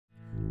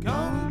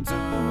Come to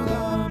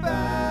the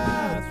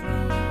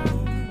bathroom.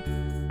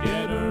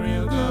 Get a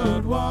real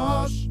good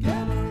wash.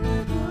 Get a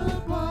real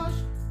good wash.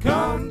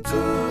 Come to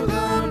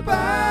the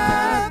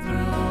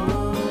bathroom.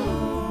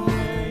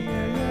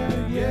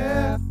 Yeah, yeah,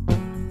 yeah.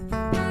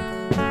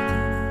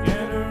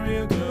 Get a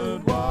real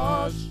good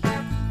wash.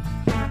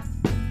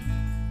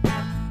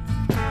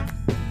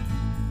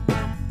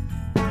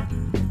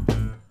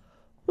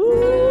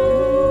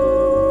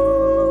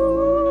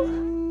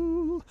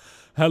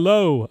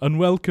 Hello and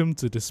welcome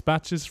to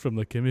Dispatches from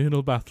the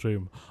Communal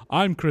Bathroom.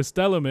 I'm Chris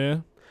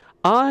Delamere.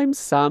 I'm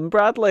Sam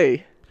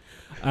Bradley.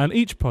 And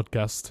each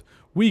podcast,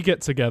 we get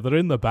together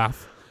in the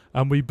bath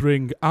and we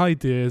bring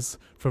ideas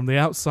from the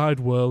outside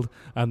world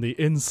and the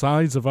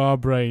insides of our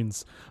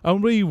brains.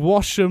 And we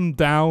wash them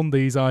down,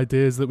 these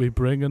ideas that we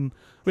bring, and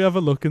we have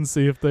a look and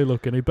see if they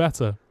look any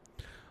better.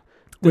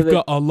 We've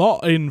got a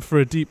lot in for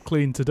a deep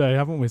clean today,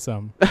 haven't we,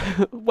 Sam?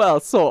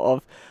 Well, sort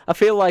of. I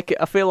feel like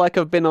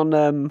I've been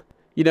on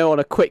on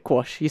a quick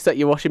wash. You set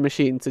your washing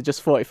machine to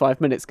just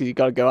 45 minutes because you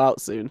got to go out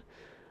soon,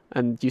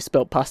 and you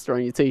spilt pasta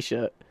on your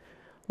t-shirt.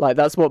 Like,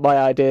 that's what my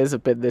ideas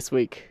have been this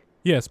week.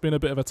 Yeah, it's been a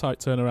bit of a tight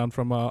turnaround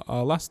from our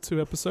last two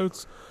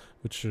episodes,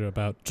 which are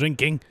about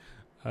drinking.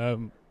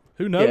 Who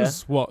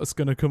knows what's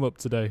going to come up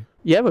today?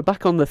 Yeah, we're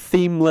back on the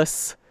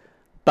themeless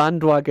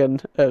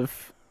bandwagon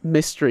of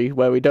mystery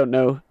where we don't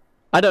know.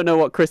 I don't know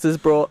what Chris has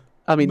brought.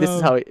 I mean, This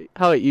is how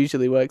it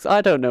usually works.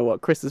 I don't know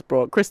what Chris has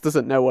brought. Chris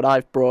doesn't know what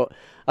I've brought.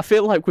 I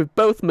feel like we've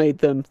both made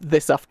them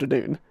this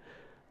afternoon.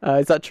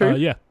 Is that true?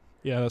 Yeah,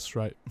 that's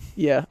right.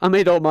 Yeah, I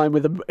made all mine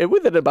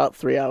within about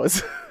 3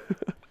 hours.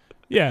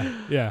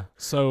 Yeah.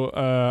 So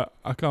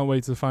I can't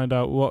wait to find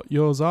out what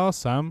yours are,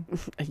 Sam.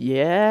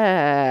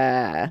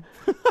 Yeah.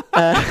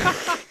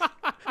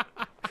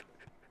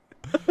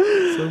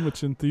 So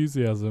much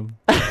enthusiasm.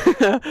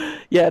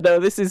 Yeah, no,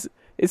 this is...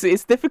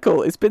 It's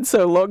difficult. It's been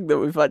so long that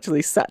we've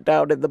actually sat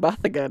down in the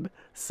bath again.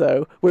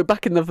 So we're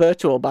back in the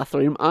virtual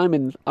bathroom.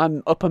 I'm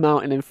up a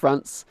mountain in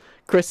France.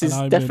 Chris is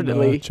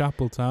definitely in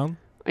Chapeltown.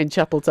 In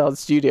Chapeltown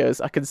Studios.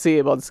 I can see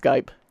him on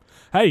Skype.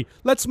 Hey,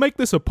 let's make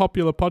this a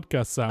popular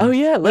podcast, Sam. Oh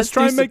yeah, let's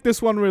try and make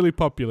this one really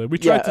popular. We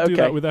tried to do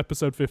that with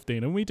episode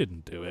 15, and we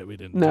didn't do it. We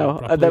didn't do it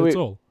properly at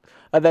all.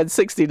 And then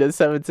 16 and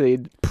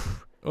 17.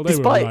 Oh, they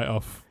were right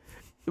off.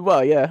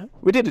 Well, yeah,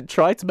 we didn't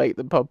try to make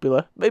them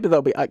popular. Maybe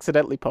they'll be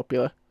accidentally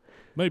popular.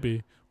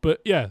 Maybe, but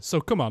yeah. So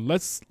come on,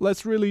 let's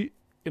really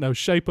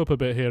shape up a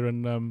bit here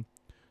and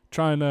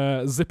try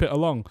and zip it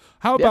along.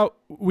 How about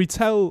we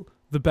tell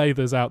the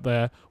bathers out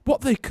there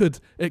what they could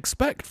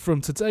expect from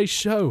today's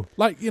show?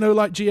 Like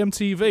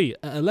GMTV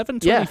at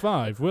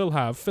 11:25, we'll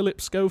have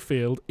Philip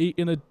Schofield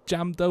eating a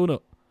jam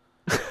donut.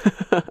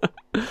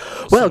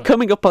 Well,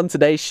 coming up on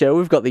today's show,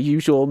 we've got the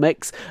usual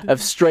mix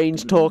of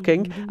strange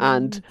talking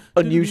and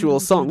unusual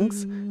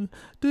songs.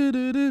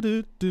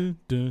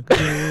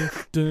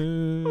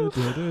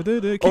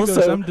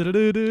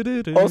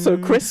 Also,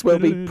 Chris will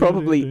be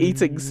probably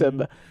eating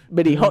some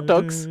mini hot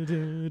dogs,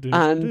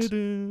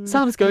 and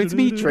Sam's going to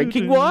be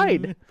drinking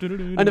wine.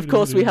 And of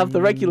course, we have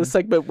the regular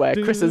segment where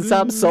Chris and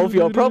Sam solve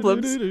your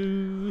problems.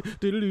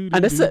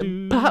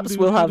 And perhaps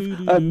we'll have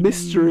a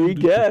mystery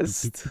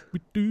guest.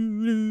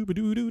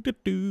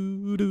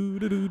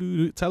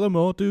 Tell them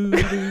all. And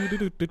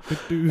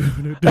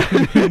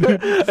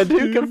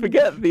who can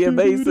forget the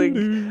amazing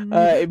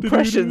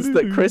impressions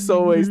that Chris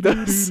always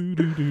does?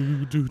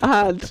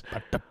 And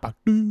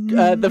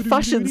the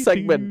fashion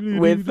segment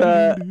with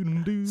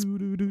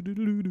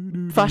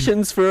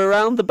fashions for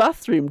around the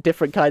bathroom,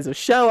 different kinds of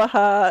shower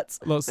hats,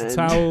 lots of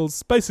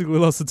towels, basically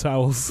lots of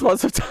towels,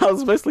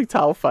 mostly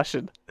towel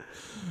fashion.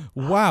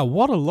 Wow,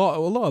 what a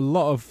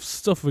lot of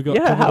stuff we got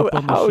coming up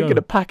on the show. How are we going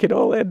to pack it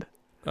all in?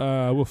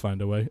 We'll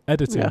find a way.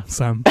 Editing,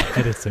 Sam.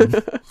 Editing.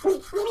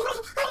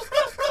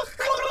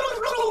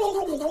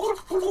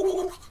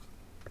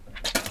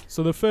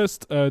 So the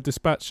first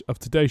dispatch of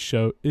today's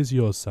show is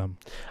yours, Sam.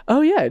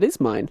 Oh yeah, it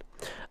is mine.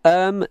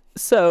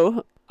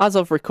 So as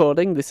of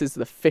recording, this is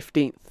the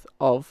 15th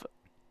of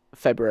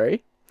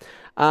February,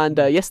 and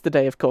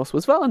yesterday, of course,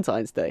 was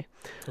Valentine's Day,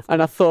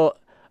 and I thought,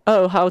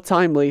 oh, how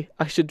timely!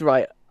 I should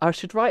write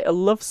a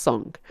love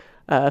song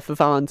for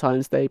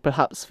Valentine's Day,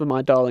 perhaps for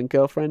my darling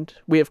girlfriend.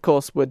 We, of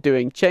course, were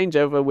doing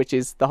Changeover, which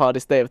is the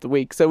hardest day of the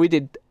week, so we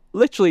did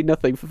literally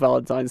nothing for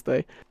Valentine's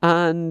Day.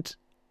 And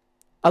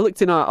I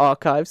looked in our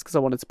archives because I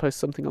wanted to post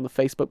something on the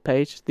Facebook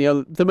page.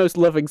 The most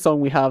loving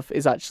song we have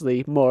is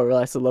actually more or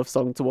less a love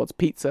song towards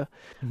pizza.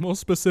 More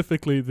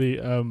specifically,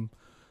 the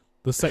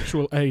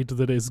sexual aid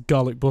that is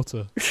garlic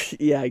butter.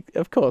 Yeah,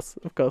 of course.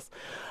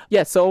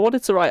 Yeah, so I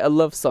wanted to write a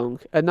love song,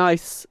 a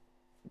nice,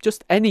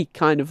 just any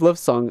kind of love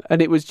song,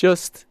 and it was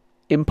just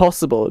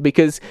impossible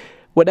because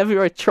whenever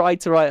I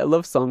tried to write a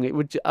love song,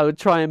 I would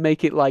try and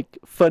make it like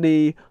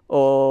funny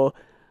or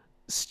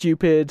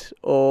stupid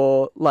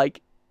or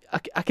like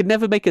I could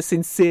never make a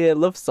sincere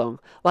love song.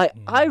 Like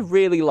I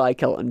really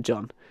like Elton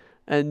John,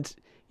 and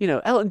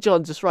Elton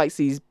John just writes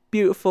these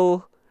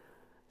beautiful,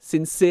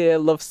 sincere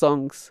love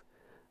songs,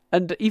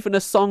 and even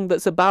a song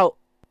that's about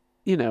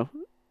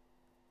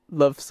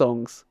love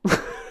songs.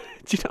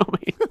 Do you know what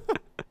I mean?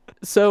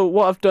 So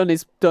what I've done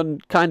is done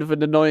kind of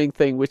an annoying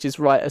thing, which is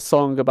write a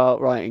song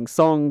about writing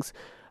songs.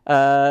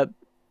 But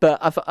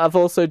I've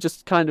also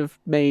just kind of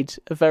made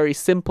a very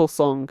simple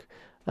song,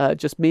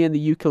 just me and the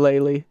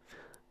ukulele,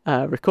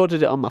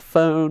 recorded it on my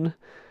phone,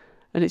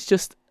 and it's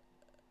just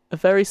a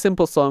very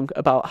simple song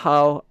about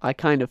how I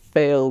kind of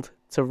failed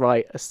to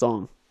write a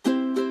song.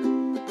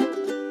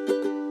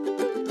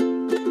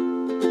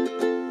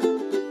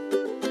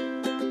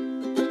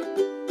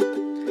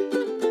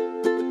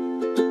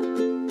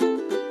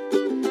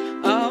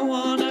 I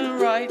wanna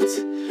write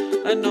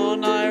a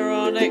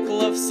non-ironic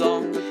love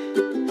song.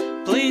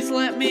 Please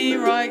let me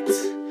write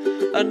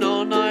a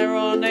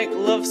non-ironic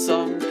love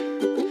song.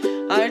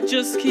 I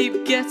just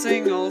keep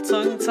getting all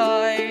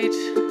tongue-tied.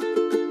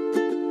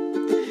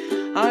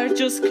 I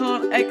just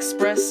can't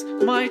express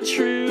my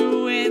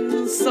true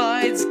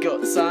insides,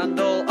 guts and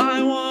all.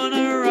 I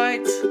wanna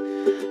write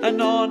a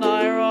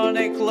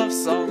non-ironic love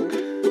song.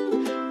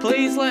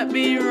 Please let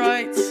me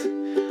write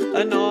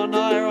a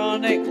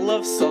non-ironic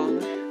love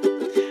song.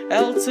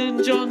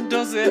 Elton John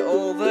does it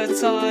all the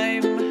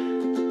time,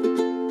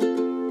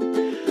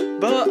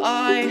 but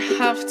I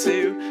have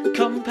to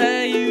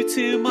compare you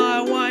to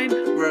my wine,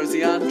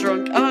 Rosie and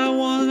drunk. I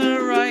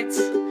wanna write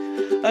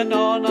a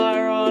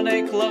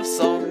non-ironic love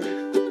song.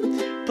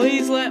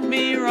 Please let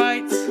me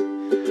write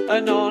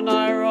a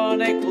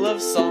non-ironic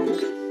love song.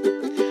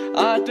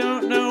 I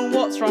don't know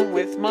what's wrong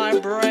with my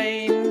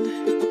brain,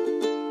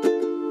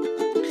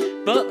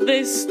 but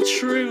this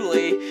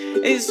truly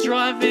is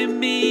driving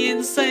me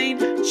insane.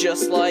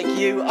 Just like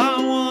you, I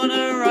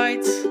wanna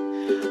write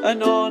a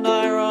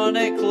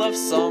non-ironic love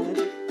song.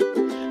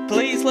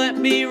 Please let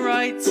me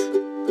write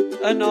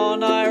a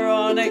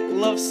non-ironic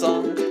love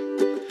song.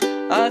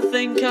 I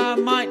think I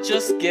might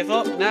just give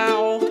up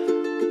now,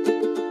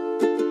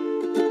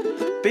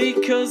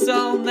 because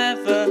I'll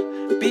never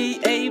be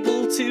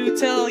able to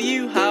tell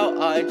you how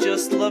I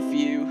just love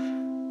you.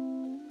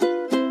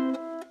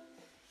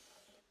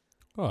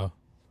 Oh,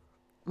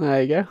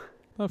 There you go.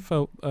 that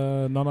felt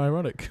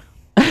non-ironic.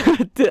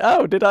 Did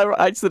I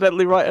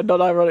accidentally write a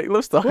non-ironic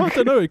love song? Well, I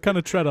don't know. It kind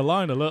of tread a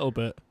line a little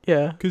bit.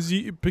 Yeah.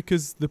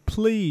 Because the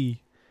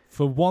plea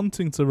for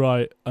wanting to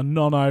write a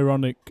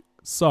non-ironic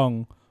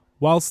song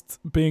whilst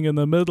being in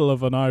the middle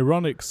of an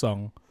ironic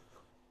song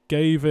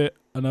gave it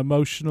an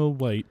emotional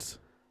weight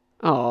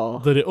Oh.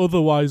 that it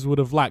otherwise would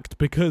have lacked.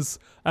 Because,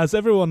 as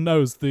everyone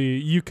knows, the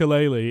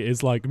ukulele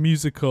is like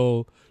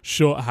musical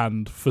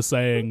shorthand for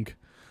saying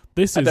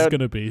this is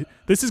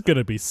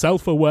gonna be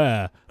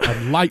self-aware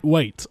and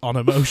lightweight on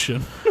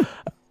emotion.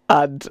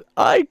 And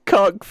I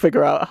can't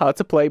figure out how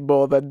to play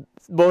more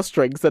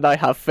strings than I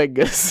have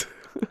fingers.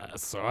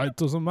 That's alright. It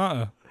doesn't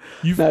matter.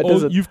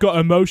 No, You've got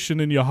emotion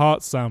in your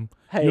heart, Sam.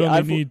 Hey, you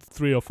only need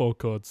 3 or 4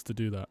 chords to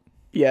do that.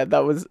 Yeah,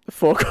 that was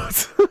 4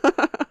 chords.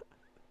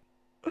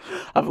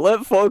 I've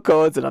learnt 4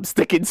 chords and I'm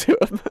sticking to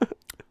them.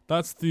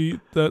 That's the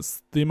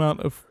amount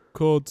of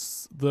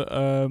chords that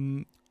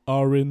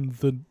are in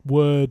the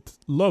word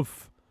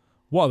love.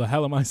 What the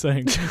hell am I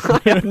saying?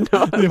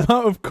 The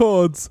amount of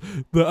chords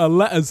that are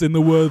letters in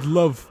the word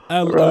love.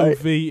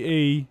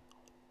 LOVE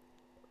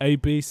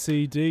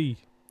ABCD.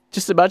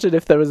 Just imagine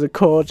if there was a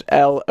chord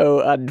L, O,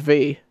 and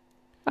V.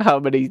 How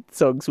many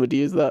songs would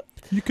use that?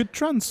 You could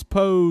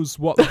transpose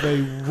what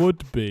they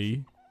would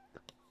be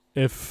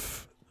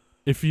if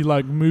you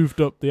like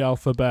moved up the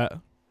alphabet.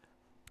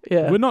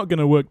 Yeah. We're not going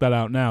to work that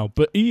out now,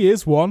 but E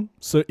is one,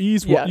 so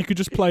E's one. Yeah. You could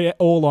just play it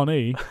all on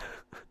E.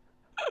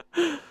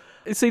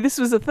 See, this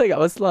was the thing. I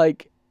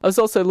was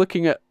also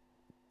looking at.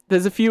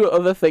 There's a few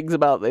other things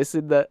about this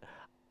in that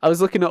I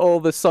was looking at all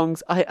the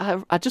songs.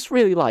 I just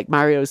really like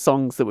Mario's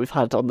songs that we've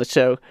had on the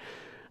show,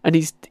 and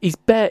he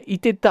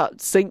did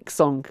that sync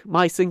song.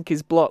 My sync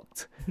is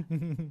blocked,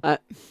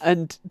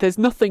 and there's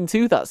nothing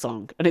to that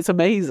song, and it's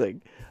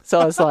amazing. So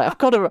I was like, I've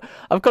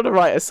got to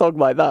write a song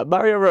like that.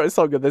 Mario wrote a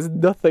song and there's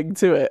nothing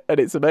to it, and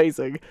it's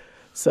amazing.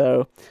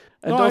 So,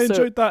 and I also,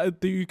 enjoyed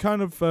that. You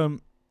kind of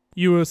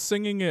you were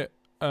singing it.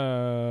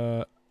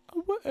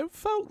 It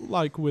felt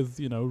like with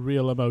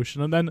real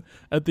emotion, and then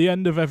at the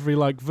end of every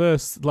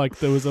verse,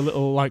 there was a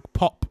little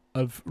pop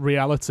of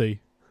reality,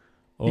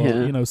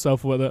 or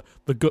self-aware,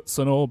 the guts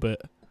and all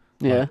bit.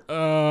 Yeah.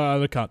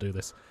 I can't do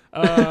this.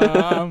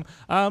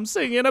 I'm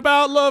singing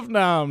about love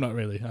now. I'm not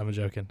really. I'm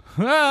joking.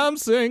 I'm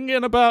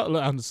singing about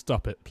love. And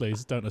stop it,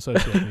 please. Don't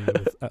associate me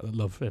with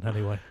love in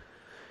any way.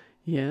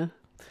 Yeah.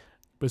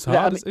 But it's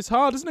hard. It's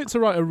hard, isn't it, to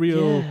write a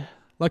real,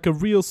 a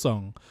real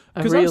song?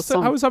 Because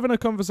I was having a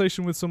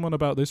conversation with someone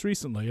about this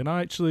recently, and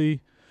I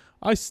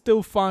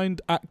still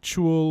find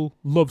actual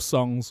love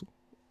songs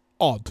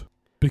odd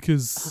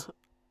because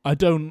I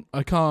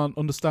can't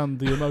understand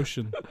the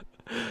emotion.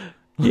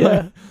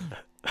 Yeah.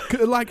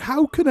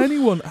 How can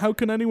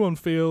anyone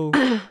feel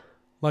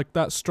like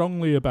that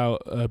strongly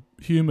about a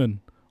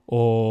human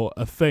or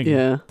a thing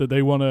that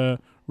they want to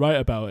write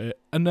about it?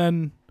 And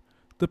then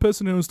the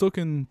person who I was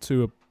talking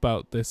to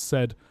about this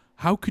said,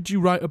 how could you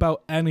write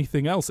about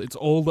anything else? It's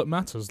all that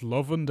matters,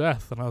 love and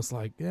death. And I was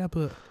like, yeah,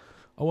 but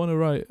I want to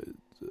write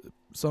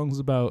songs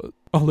about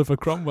Oliver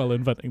Cromwell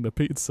inventing the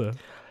pizza.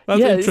 That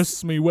Yeah,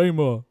 interests me way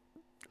more.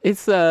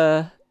 It's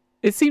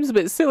it seems a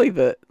bit silly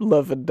that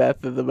love and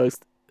death are that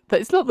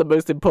it's not the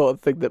most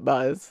important thing that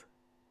matters,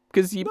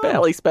 because you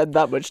barely spend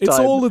that much time. It's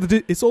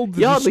all the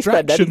You hardly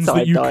spend any distractions that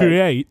time you dying.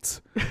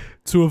 create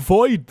to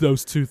avoid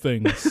those two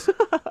things.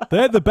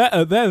 They're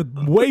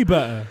way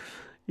better.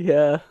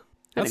 Yeah.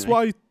 That's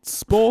Anyway. why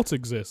sport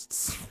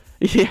exists.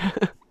 Yeah.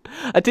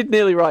 I did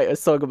nearly write a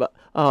song about.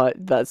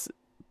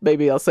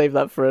 Maybe I'll save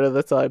that for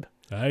another time.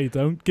 Hey,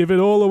 don't give it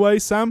all away,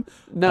 Sam.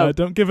 No.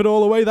 Don't give it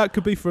all away. That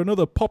could be for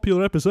another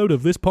popular episode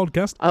of this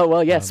podcast. Oh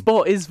well, yeah.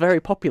 Sport is very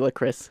popular,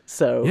 Chris.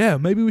 So Yeah,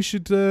 maybe we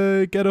should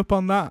get up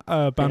on that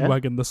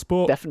bandwagon, the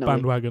sport definitely.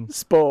 bandwagon.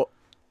 Sport.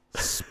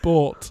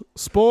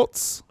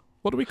 Sports.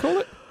 What do we call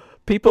it?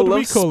 People What do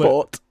we love call it?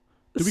 sport.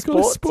 Do we call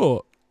it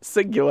sport?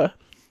 Singular.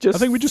 I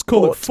think we just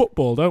call it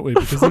football, don't we?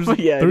 Because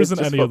there isn't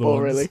just any other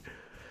football, ones. really.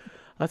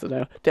 I don't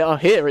know.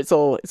 Here it's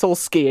all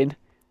skiing.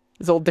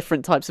 There's all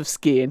different types of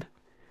skiing.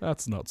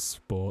 That's not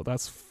sport.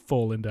 That's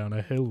falling down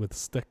a hill with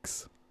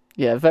sticks.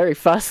 Yeah, very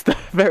fast,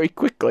 very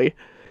quickly.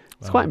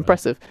 It's quite Alright.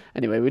 impressive.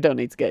 Anyway, we don't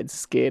need to get into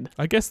skiing.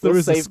 I guess there We'll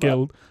is a save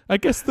skill. I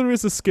guess there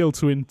is a skill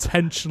to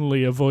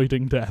intentionally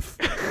avoiding death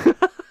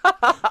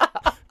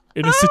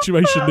in a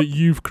situation that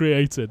you've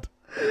created.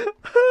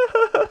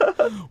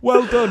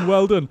 Well done,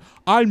 well done.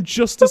 I'm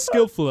just as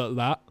skillful at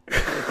that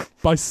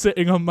by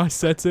sitting on my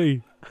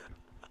settee.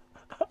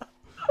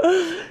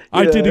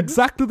 I did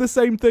exactly the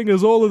same thing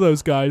as all of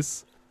those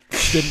guys.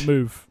 Didn't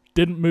move.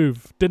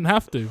 Didn't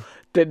have to.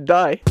 Didn't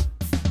die.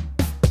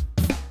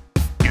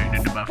 Get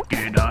in the buff,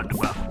 get out the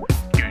buff.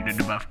 Get in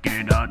the buff,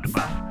 get out the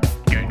buff.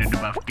 Get in the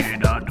buff,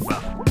 get out the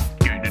buff.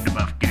 Get in the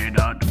buff, get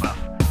out the buff.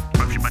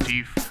 Brushing my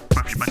teeth,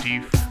 brushing my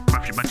teeth,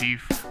 brushing my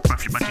teeth,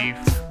 brushing my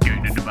teeth.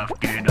 Get in the buff,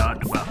 get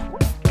out the buff.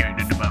 Get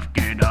in the buff,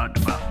 get out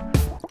the buff.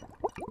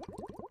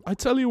 I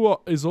tell you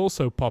what is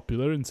also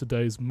popular in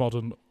today's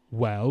modern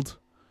world.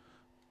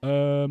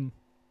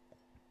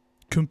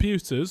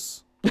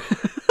 Computers.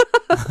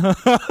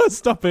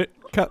 Stop it.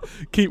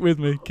 Keep with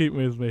me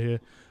here.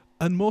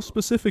 And more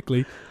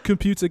specifically,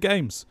 computer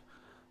games.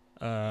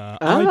 I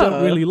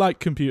don't really like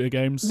computer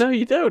games. No,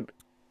 you don't.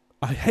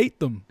 I hate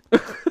them.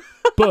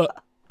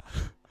 But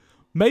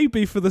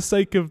maybe for the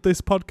sake of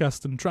this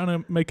podcast and trying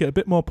to make it a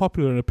bit more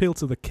popular and appeal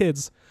to the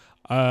kids,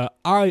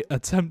 I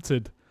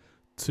attempted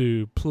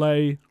to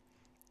play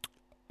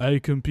a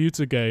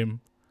computer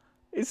game.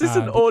 Is this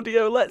an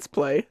audio let's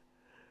play?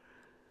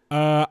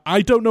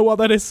 I don't know what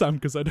that is, Sam,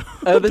 because I don't,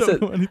 I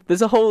don't know anything.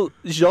 There's a whole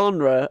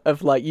genre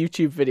of like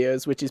YouTube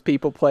videos, which is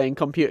people playing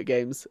computer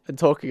games and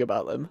talking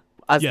about them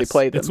as they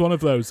play them. It's one of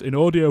those in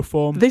audio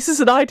form. This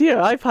is an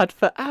idea I've had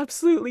for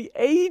absolutely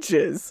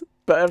ages,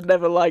 but I've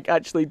never like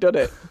actually done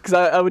it because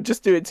I would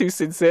just do it too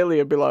sincerely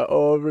and be like,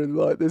 "Oh, I really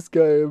like this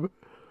game.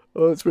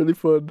 Oh, it's really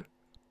fun."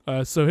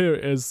 So here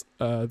it is.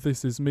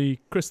 This is me,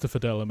 Christopher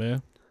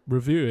Delamere,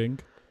 reviewing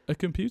a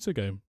computer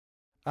game.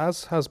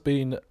 As has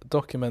been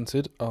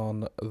documented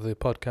on the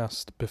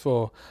podcast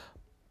before,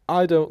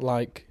 I don't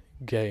like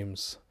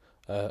games.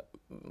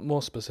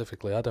 More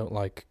specifically, I don't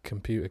like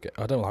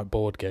I don't like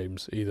board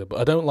games either, but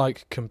I don't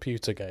like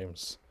computer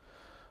games.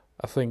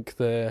 I think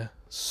they're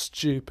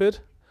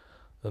stupid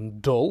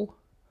and dull,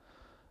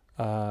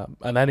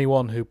 and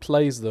anyone who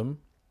plays them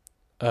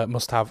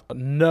must have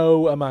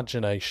no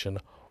imagination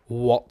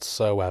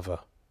whatsoever.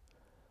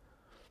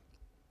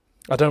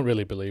 I don't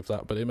really believe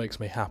that, but it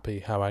makes me happy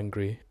how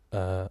angry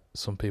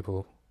some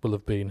people will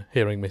have been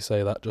hearing me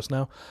say that just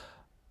now.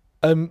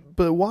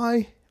 But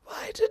why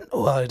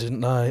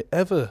didn't I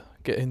ever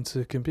get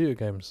into computer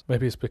games?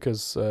 Maybe it's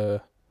because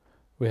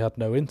we had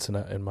no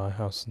internet in my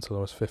house until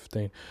I was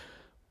 15.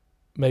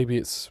 Maybe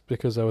it's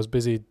because I was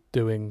busy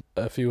doing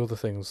a few other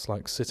things,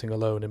 like sitting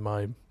alone in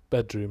my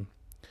bedroom,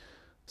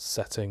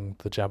 setting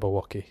the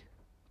Jabberwocky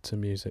to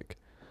music.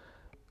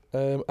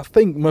 I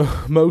think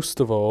most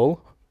of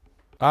all,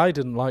 I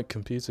didn't like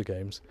computer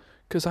games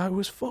because I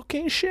was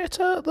fucking shit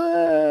at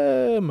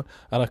them,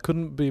 and I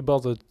couldn't be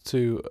bothered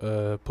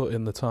to put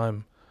in the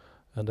time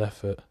and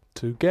effort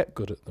to get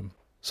good at them.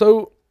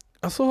 So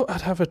I thought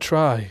I'd have a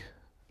try,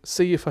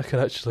 see if I could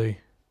actually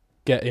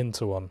get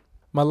into one.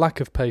 My lack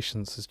of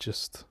patience is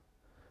just...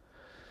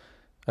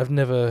 I've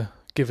never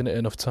given it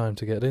enough time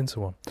to get into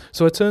one.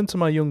 So I turned to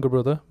my younger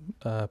brother,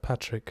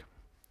 Patrick,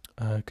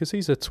 because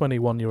he's a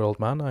 21-year-old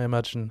man. I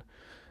imagine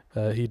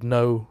he'd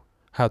know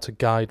how to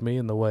guide me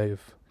in the way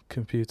of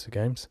computer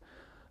games.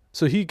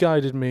 So he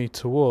guided me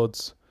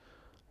towards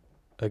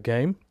a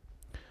game,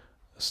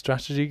 a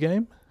strategy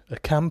game, a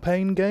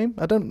campaign game.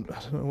 I don't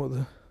know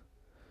what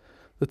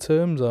the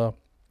terms are.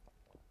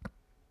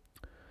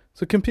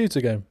 It's a computer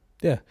game,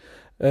 yeah.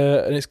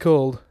 And it's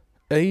called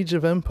Age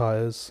of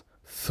Empires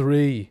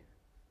 3.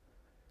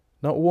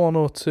 Not 1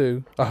 or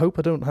 2. I hope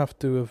I don't have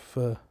to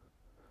have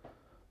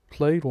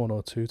played 1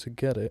 or 2 to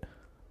get it.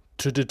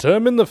 To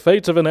determine the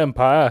fate of an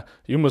empire,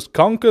 you must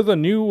conquer the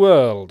new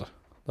world.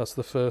 That's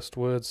the first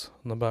words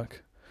on the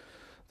back.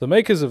 The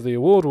makers of the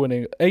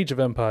award-winning Age of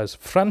Empires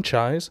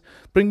franchise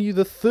bring you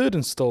the third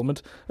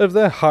installment of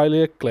their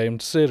highly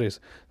acclaimed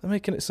series. They're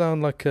making it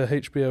sound like a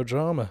HBO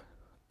drama.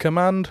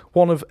 Command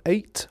one of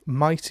 8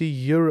 mighty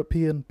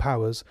European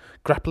powers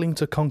grappling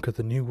to conquer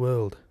the new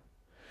world.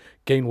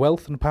 Gain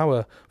wealth and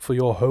power for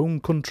your home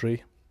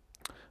country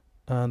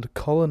and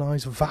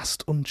colonize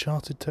vast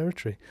uncharted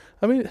territory.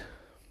 I mean, it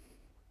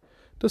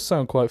does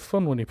sound quite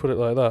fun when you put it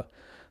like that.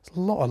 It's a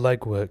lot of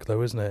legwork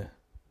though, isn't it?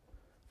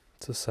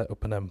 To set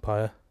up an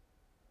empire.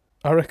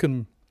 I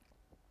reckon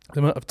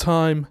the amount of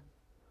time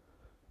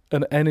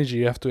and energy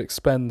you have to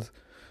expend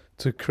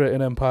to create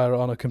an empire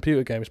on a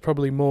computer game is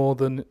probably more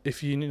than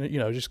if you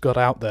just got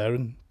out there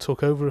and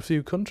took over a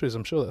few countries.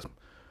 I'm sure that's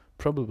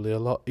probably a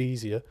lot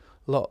easier,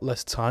 a lot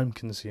less time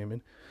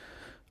consuming.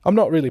 I'm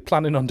not really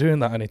planning on doing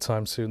that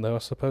anytime soon though. I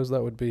suppose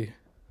that'd be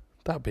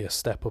a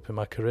step up in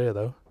my career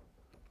though.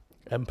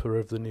 Emperor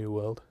of the New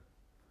World.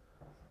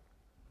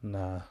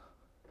 Nah.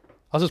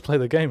 I'll just play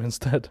the game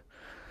instead.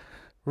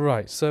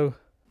 Right, so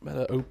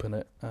better open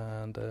it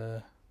and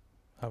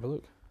have a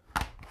look.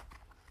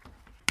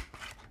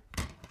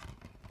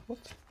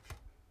 What?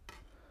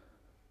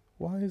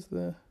 Why is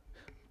there...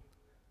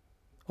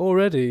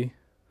 Already?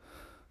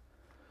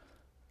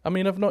 I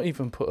mean, I've not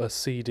even put a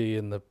CD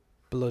in the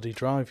bloody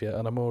drive yet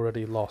and I'm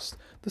already lost.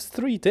 There's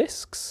 3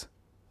 discs?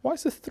 Why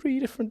is there 3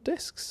 different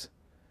discs?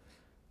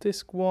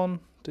 Disc 1,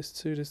 disc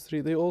 2, disc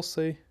 3, they all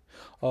say...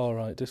 Oh,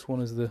 right, disc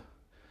 1 is the...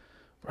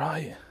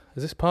 Right,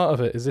 is this part of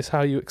it? Is this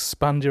how you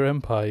expand your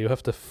empire? You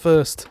have to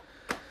first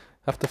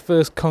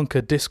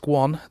conquer disc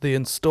 1, the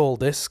install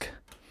disc.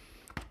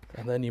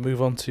 And then you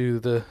move on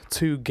to the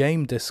 2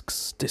 game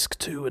discs, disc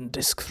 2 and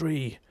disc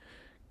 3.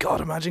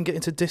 God, imagine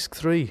getting to disc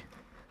 3.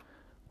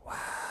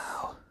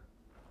 Wow.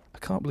 I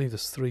can't believe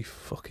there's 3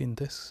 fucking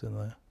discs in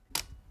there.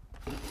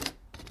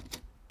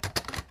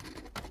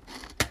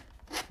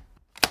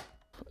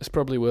 It's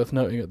probably worth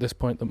noting at this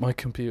point that my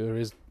computer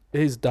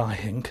is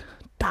dying.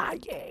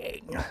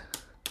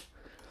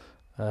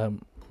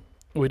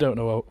 We don't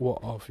know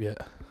what of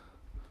yet.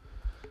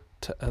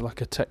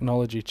 Like a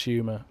technology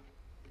tumour.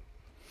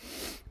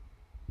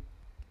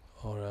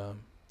 Or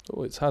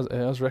it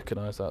has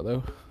recognised that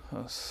though.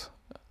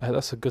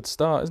 That's a good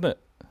start, isn't it?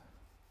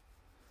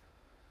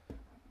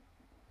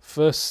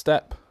 First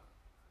step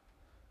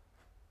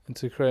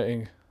into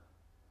creating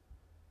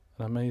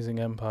an amazing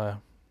empire.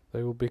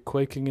 They will be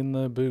quaking in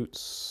their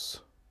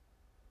boots.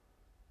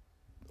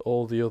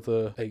 All the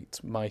other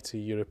 8 mighty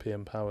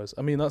European powers.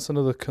 I mean, that's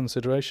another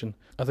consideration.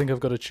 I think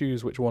I've got to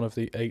choose which one of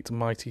the 8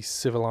 mighty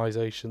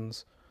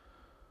civilizations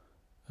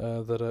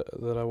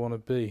that I want to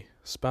be.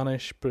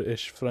 Spanish,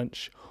 British,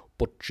 French,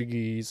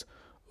 Portuguese,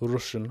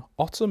 Russian,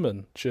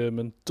 Ottoman,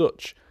 German,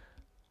 Dutch.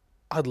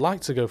 I'd like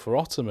to go for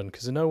Ottoman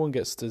because no one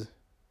gets to.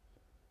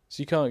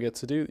 So you can't get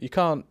to do. You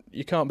can't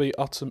be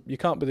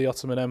the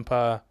Ottoman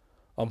Empire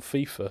on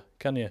FIFA,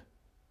 can you?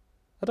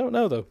 I don't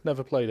know though.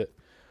 Never played it,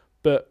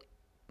 but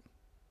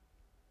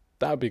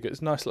that would be good.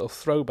 It's a nice little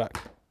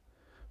throwback,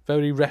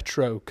 very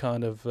retro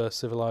kind of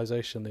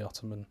civilization. The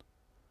Ottoman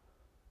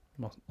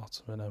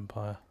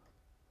Empire.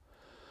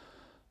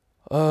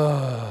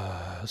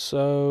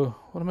 So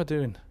what am I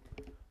doing?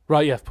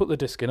 Right, yeah, I've put the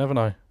disc in, haven't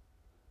I?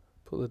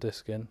 Put the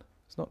disc in.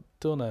 It's not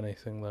done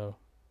anything though.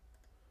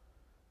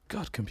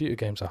 God, computer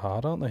games are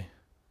hard, aren't they?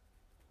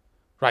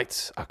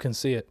 Right, I can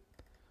see it.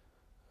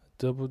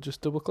 Just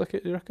double click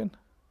it, you reckon?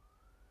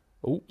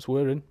 Oh, it's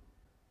whirring.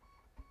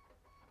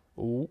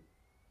 Oh.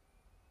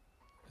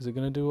 Is it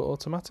going to do it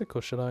automatic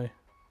or should I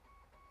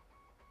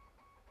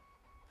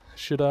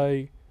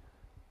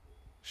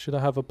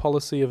have a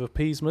policy of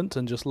appeasement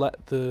and just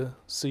let the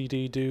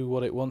CD do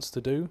what it wants to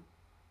do?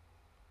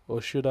 Or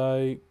should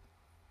I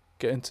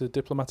get into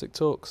diplomatic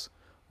talks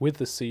with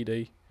the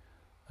CD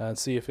and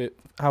see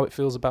how it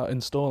feels about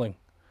installing?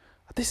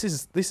 This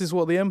is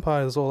what the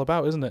Empire is all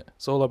about, isn't it?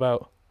 It's all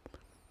about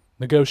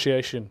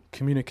negotiation,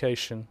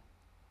 communication.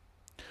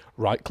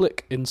 Right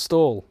click,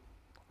 install.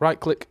 Right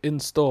click,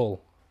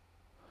 install.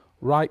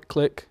 Right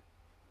click,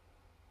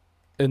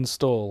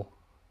 install.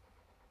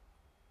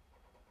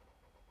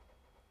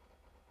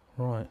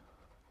 Right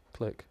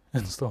click,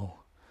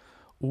 install.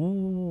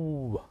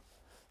 Ooh,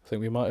 I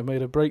think we might have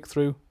made a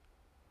breakthrough.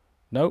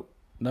 No,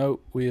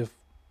 we have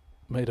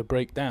made a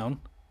breakdown.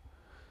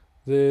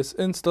 This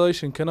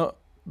installation cannot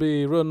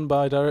be run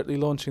by directly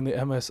launching the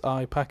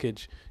MSI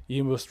package.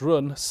 You must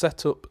run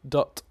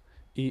setup.exe.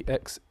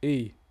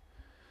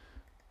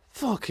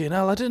 Fucking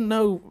hell, I didn't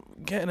know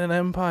getting an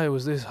empire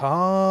was this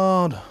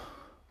hard.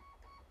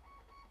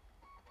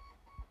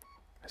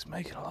 It's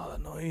making a lot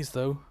of noise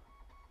though.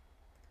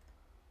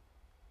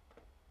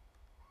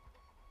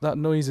 That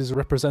noise is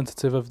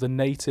representative of the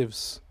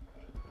natives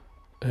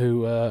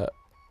who are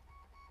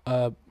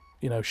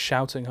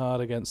shouting hard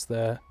against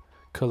their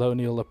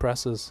colonial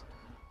oppressors.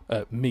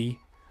 Me.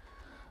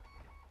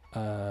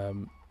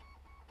 And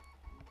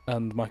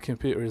my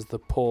computer is the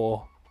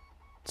poor,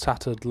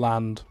 tattered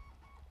land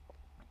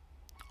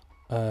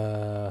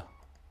that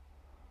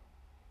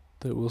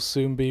will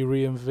soon be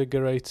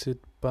reinvigorated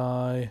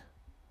by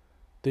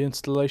The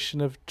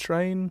installation of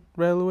train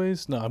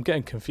railways? No, I'm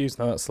getting confused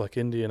now. That's like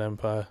Indian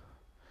Empire.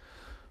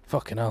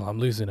 Fucking hell, I'm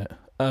losing it.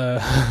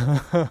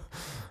 How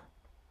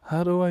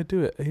do I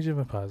do it? Age of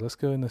Empires. Let's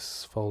go in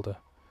this folder.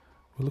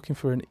 We're looking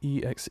for an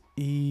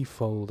EXE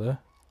folder.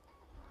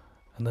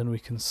 And then we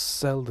can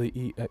sell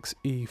the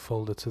EXE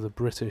folder to the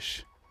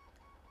British,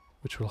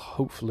 which will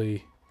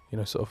hopefully,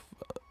 sort of,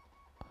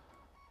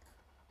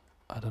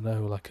 I don't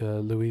know, like a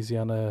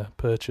Louisiana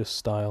Purchase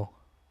style.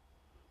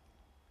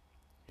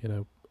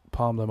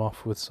 Palm them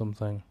off with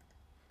something.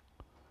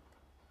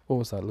 What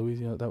was that?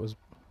 Louisiana? That was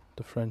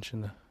the French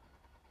and the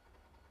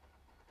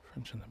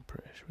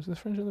British. Was it the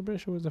French and the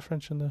British, or was it the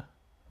French and the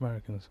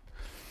Americans?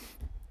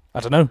 I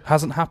don't know.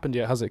 Hasn't happened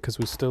yet, has it? Because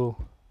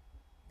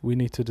we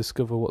need to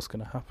discover what's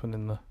going to happen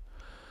in the...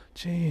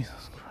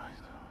 Jesus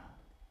Christ.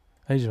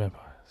 Age of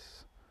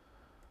Empires.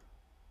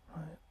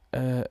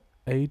 Right.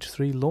 Age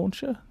 3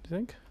 launcher, do you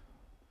think?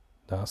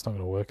 No, that's not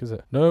going to work, is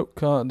it? Nope,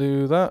 can't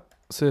do that.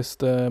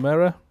 System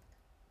error.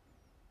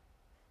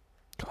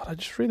 God, I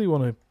just really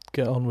want to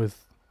get on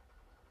with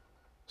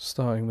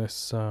starting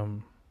this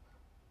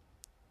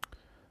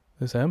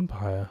this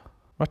empire.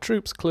 My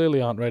troops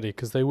clearly aren't ready,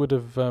 because they would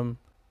have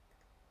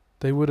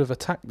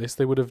attacked this.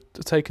 They would have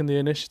taken the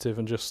initiative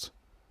and just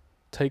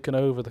taken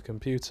over the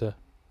computer.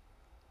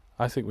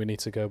 I think we need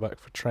to go back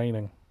for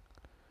training.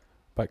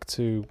 Back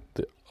to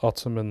the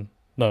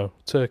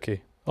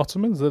Turkey.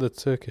 Ottomans? They're the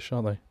Turkish,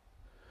 aren't they?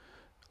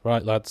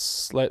 Right,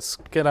 lads, let's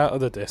get out of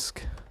the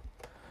disk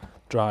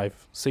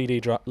drive. CD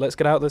drive. Let's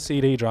get out the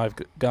CD drive,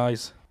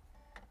 guys.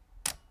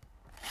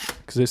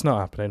 Because it's not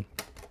happening.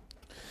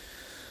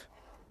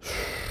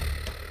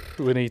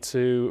 We need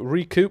to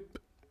recoup.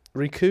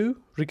 We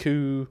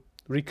recoup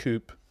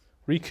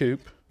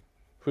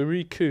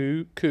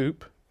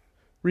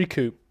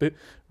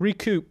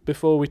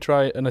before we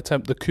try and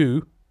attempt the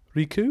coup.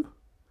 Recoup?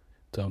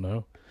 Don't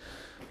know.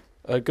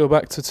 Go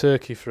back to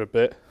Turkey for a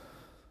bit.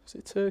 Is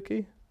it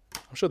Turkey?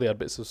 I'm sure they had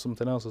bits of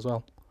something else as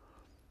well.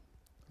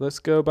 Let's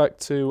go back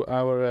to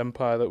our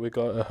empire that we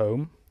got at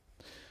home.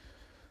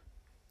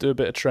 Do a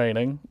bit of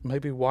training.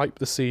 Maybe wipe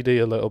the CD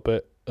a little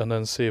bit, and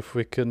then see if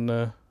we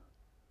can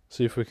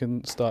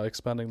start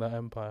expanding that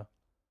empire.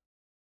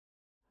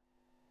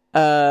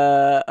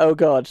 Oh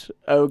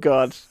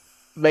god.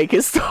 Make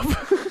it stop.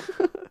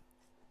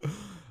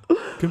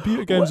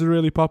 Computer games are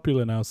really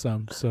popular now,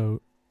 Sam,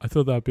 so I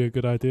thought that'd be a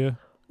good idea.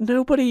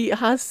 Nobody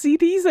has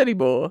CDs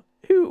anymore.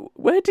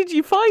 Where did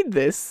you find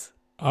this?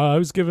 I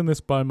was given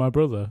this by my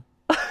brother.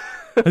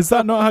 Is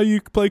that not how you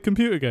play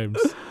computer games?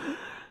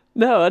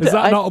 No, Is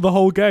that not the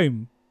whole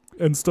game?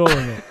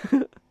 Installing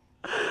it?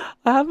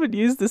 I haven't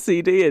used the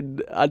CD in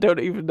I don't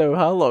even know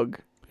how long.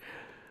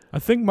 I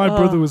think my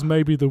brother was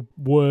maybe the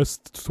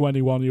worst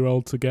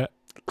 21-year-old to get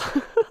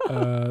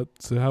to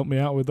help me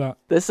out with that.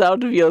 The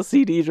sound of your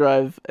CD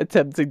drive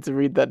attempting to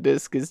read that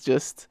disc is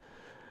just...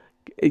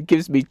 It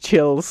gives me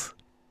chills.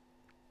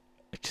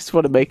 I just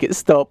want to make it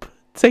stop.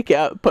 Take it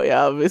out, put it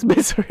out of its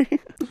misery.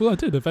 Well, I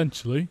did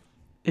eventually.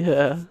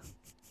 Yeah.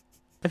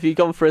 Have you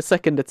gone for a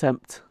second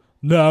attempt?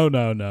 No.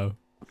 No.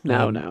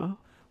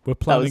 We're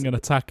planning an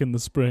attack in the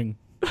spring.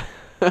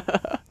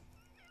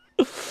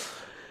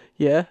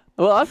 Yeah.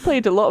 Well, I've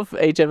played a lot of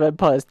Age of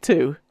Empires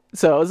 2,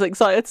 so I was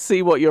excited to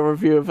see what your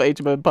review of Age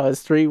of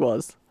Empires 3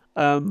 was.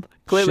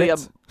 Clearly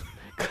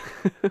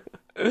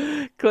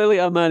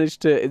I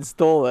managed to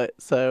install it,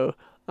 so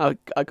I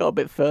got a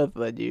bit further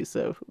than you,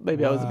 so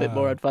maybe I was a bit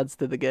more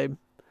advanced in the game.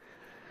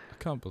 I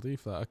can't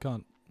believe that. I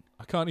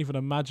can't even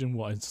imagine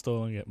what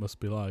installing it must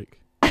be like.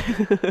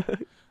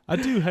 I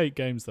do hate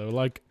games though.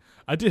 Like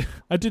I did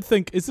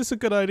think, is this a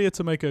good idea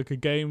to make a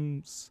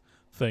games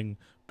thing?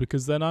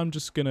 Because then I'm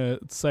just gonna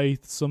say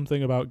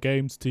something about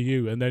games to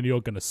you, and then you're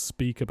gonna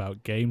speak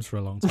about games for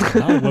a long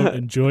time. I won't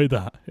enjoy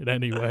that in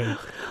any way.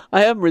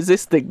 I am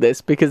resisting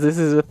this because this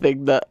is a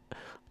thing that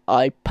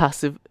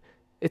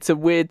it's a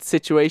weird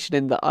situation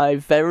in that I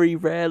very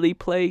rarely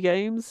play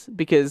games,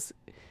 because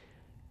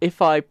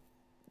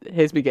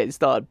here's me getting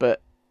started,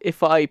 but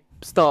if I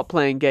start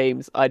playing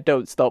games, I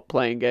don't stop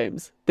playing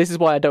games. This is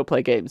why I don't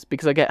play games,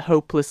 because I get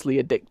hopelessly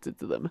addicted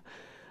to them.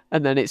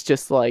 And then it's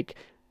just like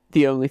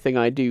the only thing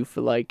I do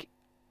for like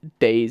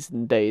days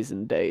and days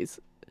and days.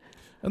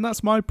 And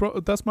that's my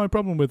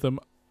problem with them.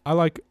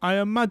 I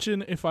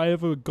imagine if I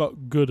ever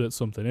got good at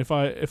something, if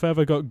I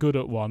ever got good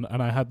at one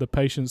and I had the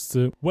patience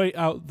to wait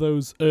out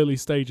those early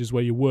stages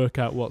where you work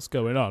out what's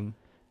going on,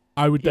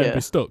 I would then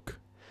be stuck.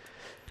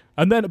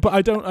 But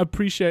I don't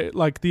appreciate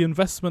like the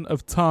investment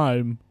of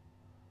time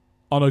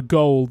on a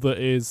goal that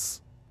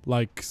is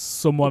like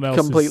someone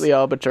else's completely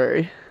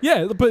arbitrary.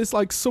 Yeah, but it's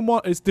like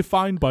it's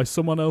defined by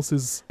someone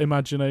else's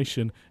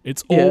imagination.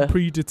 It's all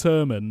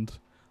predetermined.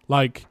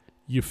 Like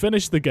you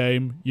finish the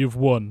game, you've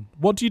won.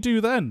 What do you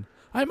do then?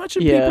 I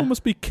imagine people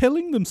must be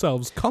killing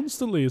themselves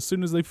constantly as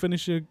soon as they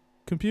finish a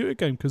computer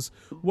game, because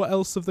what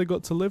else have they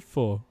got to live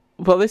for?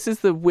 Well, this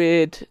is the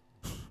weird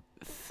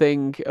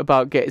thing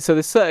about games. So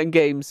there's certain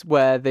games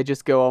where they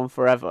just go on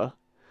forever.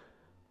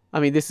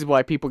 I mean, this is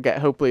why people get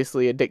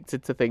hopelessly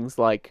addicted to things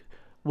like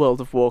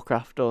World of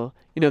Warcraft or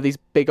these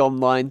big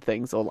online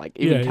things, or like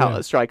even Yeah,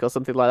 Counter-Strike or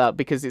something like that,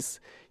 because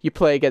you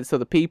play against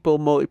other people,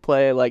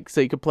 multiplayer, like,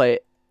 so you can play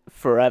it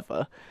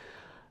forever.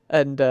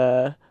 And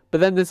but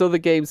then there's other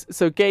games.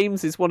 So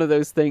games is one of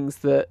those things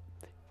that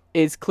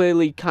is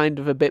clearly kind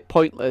of a bit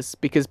pointless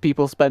because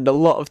people spend a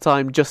lot of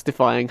time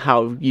justifying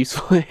how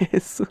useful it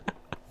is.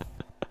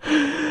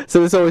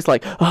 So it's always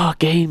like,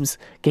 games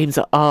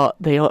are art.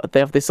 They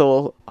have this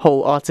whole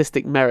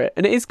artistic merit,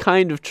 and it is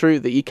kind of true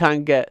that you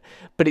can get,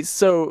 but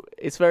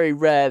it's very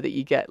rare that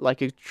you get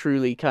like a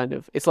truly kind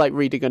of. It's like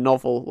reading a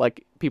novel.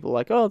 Like people are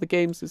like, the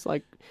games is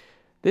like.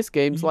 This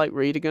game's like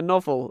reading a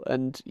novel,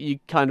 and you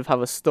kind of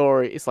have a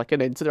story. It's like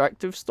an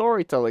interactive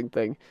storytelling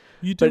thing.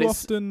 You do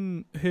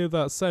often hear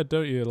that said,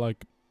 don't you?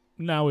 Like,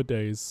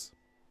 nowadays,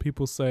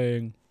 people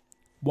saying,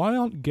 why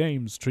aren't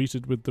games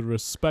treated with the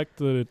respect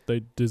that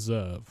they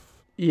deserve?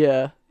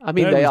 Yeah, I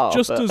mean, they are.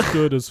 Just as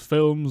good as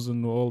films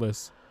and all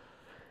this.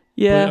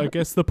 Yeah. But I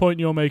guess the point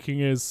you're making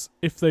is,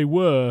 if they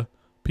were,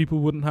 people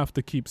wouldn't have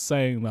to keep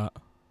saying that.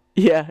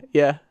 Yeah.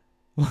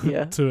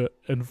 To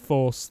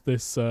enforce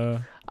this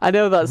I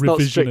know that's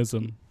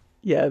revisionism.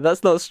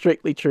 That's not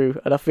strictly true,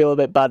 and I feel a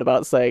bit bad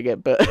about saying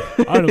it, but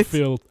I don't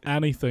feel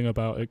anything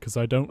about it because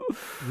I don't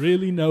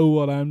really know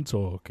what I'm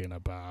talking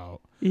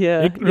about.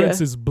 Yeah,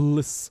 ignorance is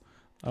bliss.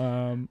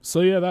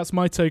 So yeah, that's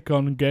my take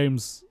on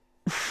games.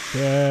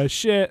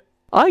 Shit.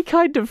 I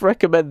kind of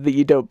recommend that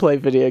you don't play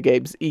video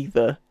games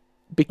either,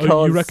 because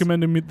you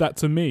recommending that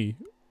to me?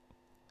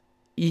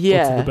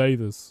 Yeah, or to the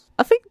bathers.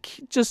 I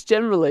think just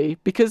generally,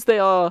 because they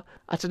are,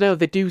 I don't know,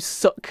 they do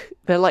suck.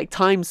 They're like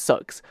time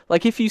sucks.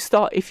 Like if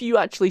you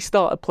actually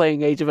started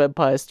playing Age of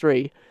Empires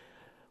 3,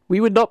 we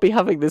would not be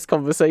having this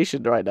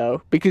conversation right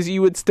now because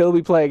you would still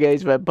be playing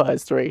Age of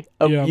Empires 3.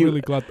 I'm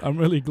really glad.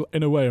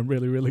 In a way, I'm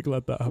really, really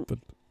glad that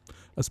happened.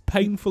 As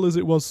painful as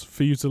it was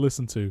for you to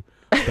listen to,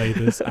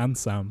 bathers and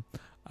Sam,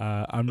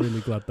 I'm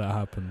really glad that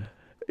happened.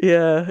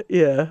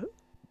 Yeah.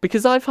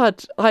 Because I've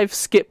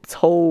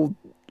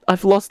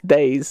lost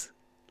days.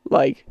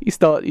 Like,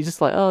 you're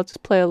just like,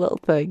 just play a little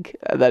thing.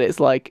 And then it's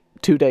like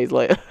 2 days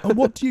later. And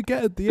what do you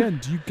get at the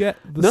end? You get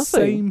the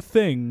Nothing. same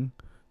thing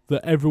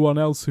that everyone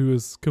else who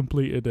has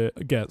completed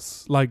it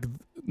gets. Like,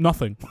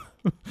 nothing.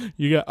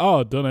 You get,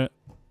 done it.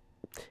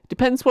 It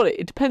depends what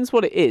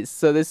it is.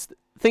 So there's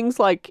things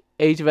like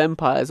Age of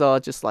Empires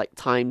are just like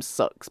time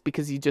sucks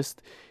because you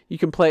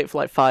can play it for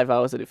like 5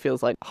 hours and it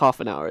feels like half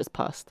an hour has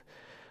passed.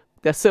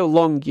 They're so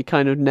long you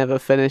kind of never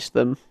finish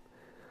them.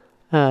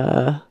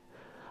 I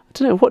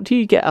don't know, what do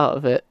you get out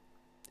of it?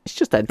 It's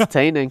just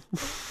entertaining.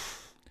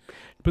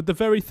 But the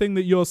very thing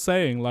that you're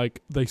saying,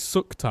 like, they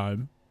suck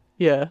time,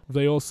 yeah,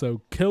 they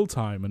also kill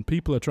time, and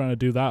people are trying to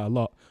do that a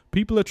lot.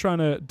 People are trying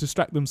to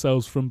distract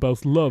themselves from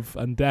both love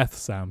and death,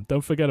 Sam.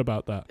 Don't forget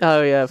about that.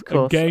 Oh, yeah, of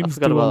course. And games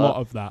do a lot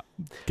of that.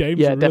 Games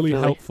are really definitely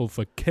helpful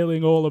for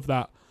killing all of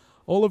that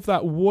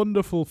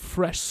wonderful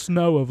fresh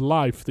snow of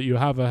life that you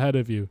have ahead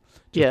of you.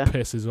 Just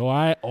pisses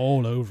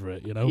all over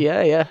it, you know?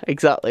 Yeah,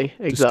 exactly.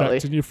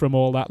 Distracting you from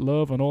all that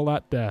love and all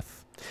that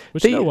death,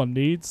 which no one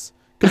needs,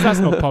 because that's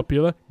not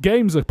popular.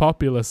 Games are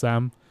popular,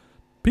 Sam.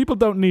 People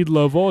don't need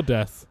love or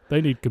death.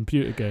 They need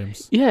computer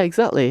games. Yeah,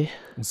 exactly.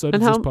 And so does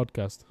this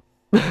podcast.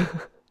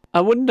 I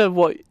wonder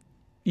what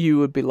you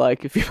would be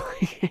like if you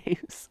play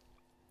games.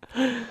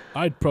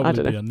 I'd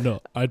probably be a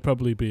nut. I'd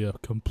probably be a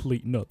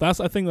complete nut.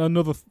 I think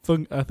another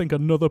thing. I think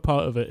another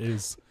part of it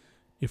is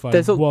if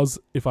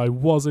I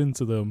was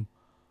into them,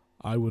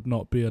 I would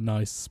not be a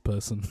nice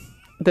person.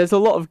 There's a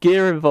lot of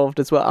gear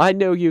involved as well. I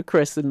know you,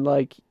 Chris, and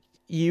like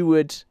you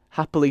would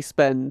happily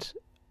spend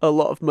a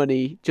lot of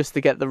money just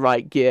to get the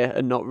right gear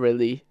and not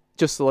really,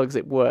 just so long as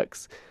it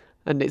works.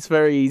 And it's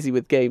very easy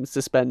with games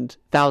to spend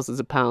thousands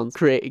of pounds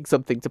creating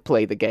something to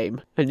play the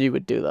game, and you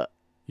would do that.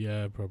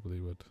 Yeah, I probably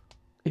would.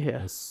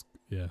 Yeah. It's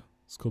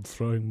called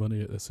throwing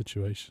money at the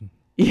situation.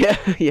 Yeah,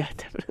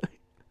 definitely.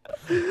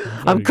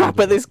 I'm crap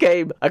at this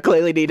game. I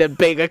clearly need a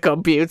bigger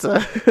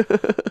computer.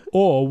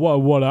 Or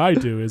what I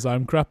do is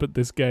I'm crap at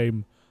this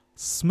game,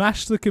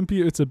 smash the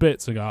computer to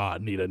bits and go, I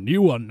need a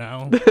new one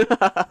now.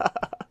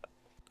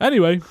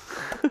 Anyway,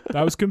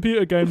 that was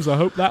computer games. I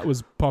hope that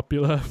was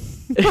popular.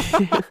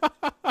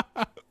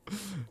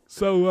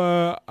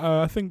 So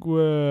I think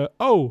we're...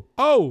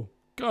 Oh,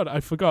 God, I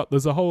forgot.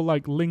 There's a whole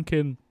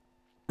LinkedIn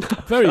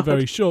very,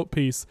 very short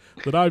piece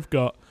that I've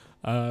got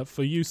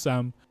for you,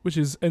 Sam, which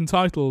is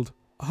entitled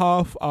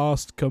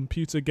Half-Arsed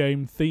Computer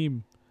Game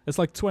Theme. It's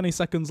like 20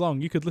 seconds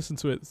long. You could listen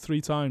to it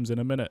 3 times in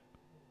a minute.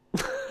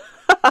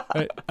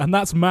 And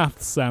that's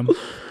maths, Sam.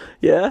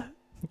 Yeah.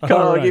 Can't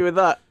argue with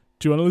that.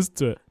 Do you want to listen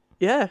to it?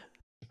 Yeah.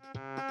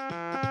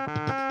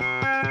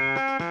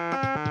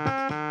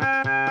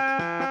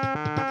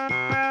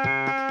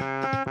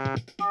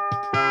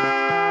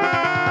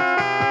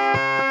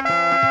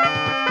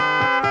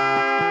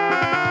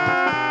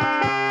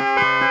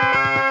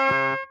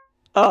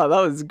 Oh,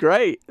 that was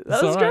great.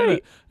 That was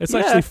great. It's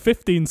actually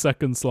 15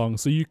 seconds long,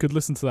 so you could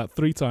listen to that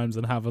 3 times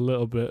and have a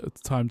little bit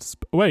of time to...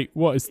 Wait,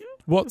 what's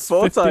 4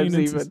 15 times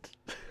even?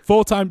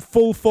 4 times,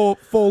 full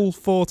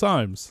 4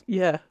 times?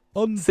 Yeah.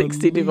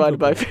 60 divided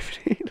by Unbelievable.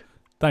 15.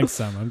 Thanks,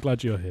 Sam. I'm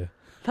glad you're here.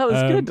 That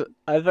was good.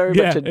 I very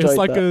Yeah, much enjoyed it's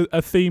like that.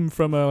 a theme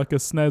from like a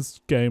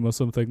SNES game or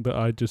something that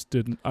I just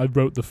didn't. I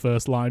wrote the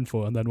first line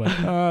for and then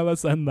went,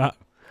 let's end that.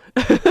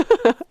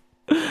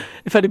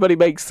 If anybody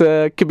makes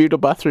a communal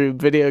bathroom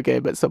video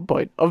game at some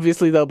point,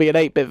 obviously there'll be an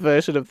 8-bit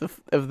version of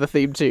the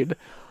theme tune,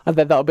 and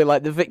then that'll be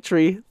like the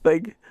victory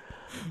thing.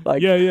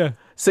 Like, Yeah.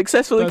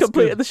 successfully That's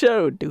completed good. the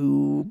show.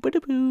 Do,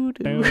 ba-da-boo,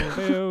 Do,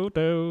 do.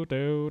 do,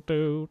 do,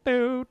 do,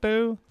 do,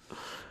 do.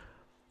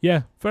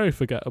 Yeah, very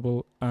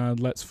forgettable, and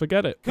let's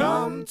forget it.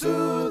 Come to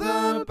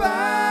the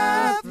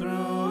bathroom.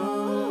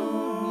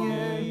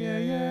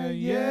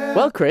 Yeah.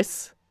 Well,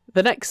 Chris,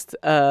 the next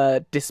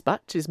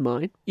dispatch is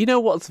mine. You know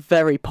what's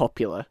very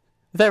popular?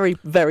 Very,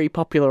 very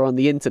popular on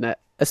the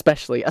internet,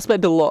 especially. I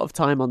spend a lot of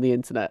time on the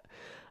internet,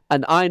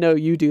 and I know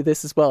you do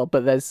this as well,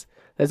 but there's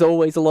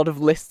always a lot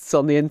of lists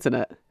on the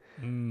internet.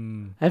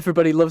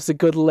 Everybody loves a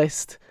good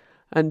list,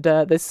 and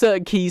there's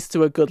certain keys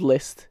to a good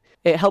list.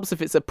 It helps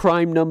if it's a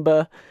prime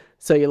number,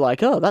 so you're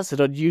like, oh, that's an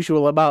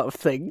unusual amount of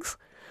things,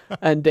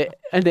 and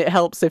it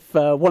helps if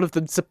one of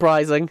them's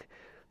surprising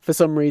for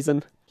some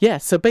reason. Yeah,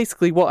 so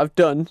basically what I've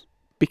done,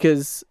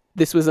 because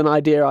this was an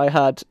idea I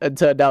had and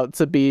turned out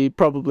to be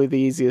probably the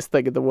easiest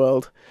thing in the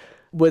world,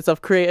 was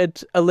I've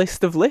created a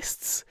list of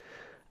lists.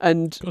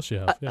 And Of course you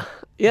have, yeah.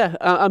 yeah,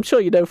 I'm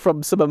sure you know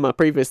from some of my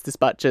previous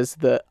dispatches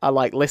that I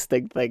like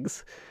listing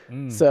things.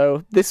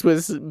 So this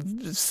was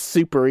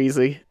super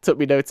easy. Took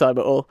me no time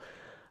at all.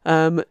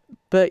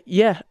 But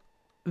yeah,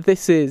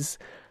 this is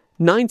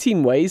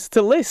 19 ways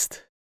to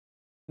list.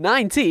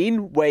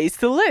 19 ways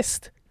to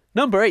list.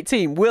 Number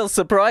 18 will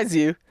surprise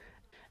you.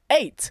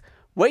 8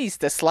 ways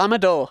to slam a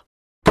door.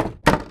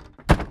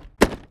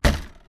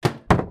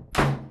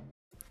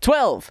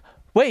 12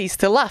 ways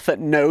to laugh at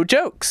no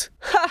jokes.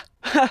 Ha!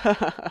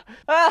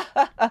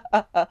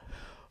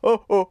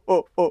 Oh, oh,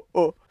 oh, oh,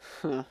 oh.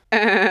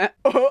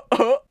 Oh,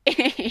 oh.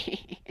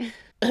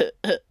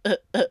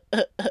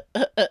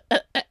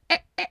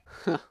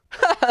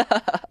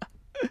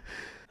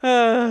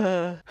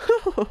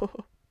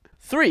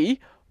 3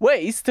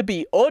 ways to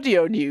be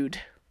audio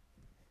nude.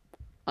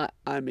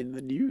 I'm in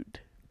the nude.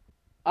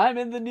 I'm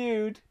in the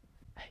nude.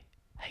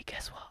 Hey,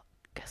 guess what?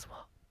 Guess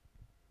what?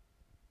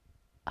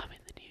 I'm in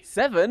the nude.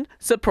 7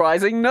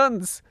 surprising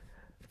nuns.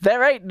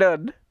 There ain't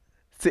none.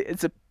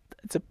 It's a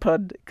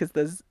pun because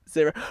there's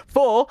 0.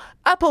 4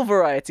 apple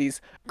varieties.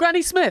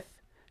 Granny Smith.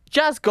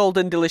 Jazz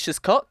Golden Delicious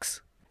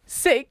Cocks.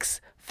 6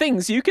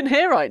 things you can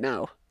hear right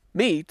now.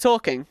 Me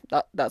talking.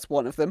 That's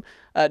one of them.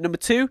 Number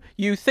 2,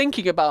 you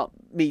thinking about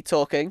me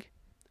talking.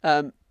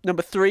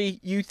 Number 3,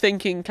 you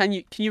thinking. Can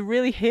you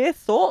really hear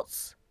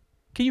thoughts?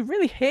 Can you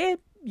really hear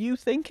you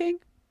thinking?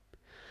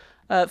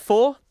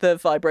 4, the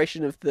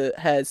vibration of the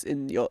hairs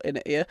in your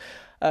inner ear.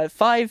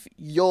 5,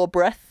 your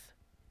breath.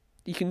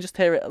 You can just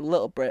hear it a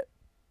little bit.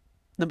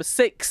 Number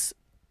 6,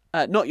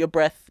 not your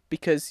breath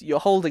because you're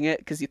holding it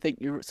because you think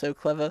you're so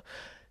clever.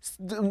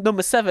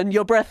 Number 7,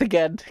 your breath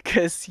again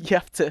because you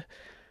have to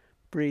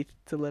breathe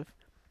to live.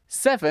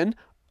 7,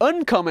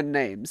 uncommon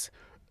names.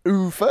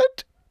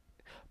 Uford,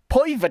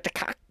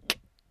 Poivatakak,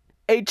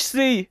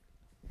 HC,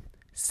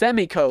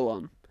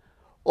 semicolon,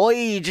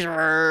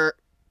 Oiger,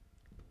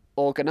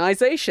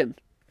 organisation,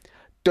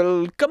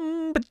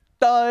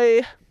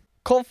 Dulgumbadai,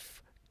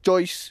 Kof,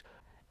 Joyce,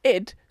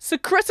 Id,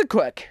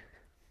 Secretaquek.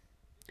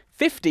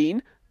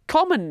 15,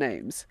 common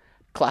names.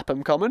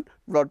 Clapham Common,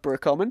 Rodborough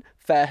Common,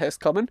 Fairhurst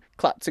Common,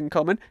 Clapton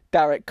Common,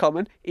 Darwick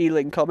Common,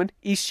 Ealing Common,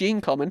 East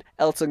Sheen Common,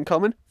 Elton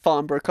Common,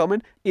 Farnborough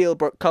Common,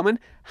 Eelbrook Common,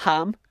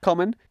 Ham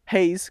Common,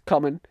 Hayes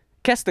Common,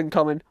 Keston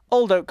Common,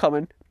 Old Oak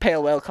Common,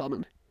 Pale Whale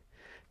Common.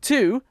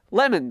 2,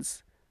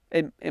 lemons.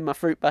 In my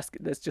fruit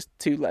basket, there's just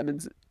 2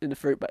 lemons in the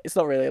fruit basket. It's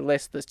not really a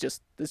list, there's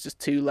just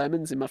 2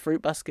 lemons in my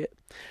fruit basket.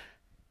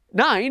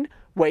 9,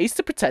 ways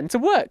to pretend to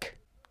work.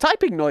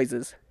 Typing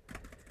noises.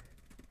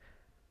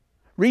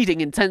 Reading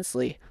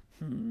intensely.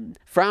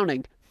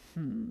 Frowning.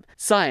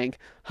 Sighing.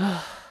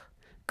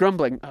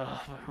 Grumbling.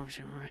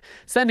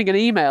 Sending an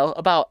email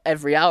about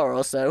every hour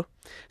or so.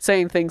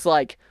 Saying things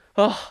like,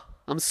 oh,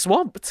 I'm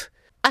swamped.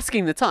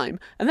 Asking the time,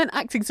 and then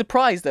acting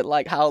surprised at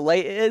like how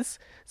late it is.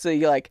 So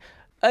you're like,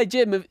 hey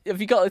Jim, have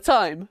you got the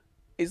time?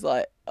 He's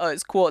like, oh,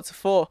 it's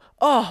 3:45.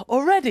 Oh,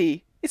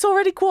 already? It's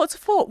already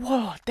 4:45.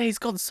 Whoa, day's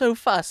gone so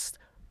fast.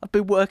 I've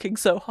been working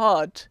so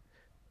hard.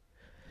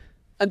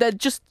 And then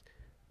just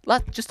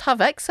have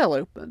Excel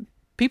open.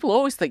 People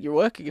always think you're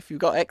working if you've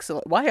got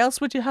Excel. Why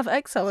else would you have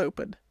Excel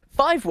open?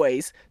 5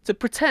 ways to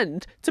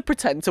pretend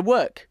to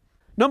work.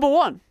 Number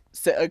 1,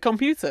 sit at a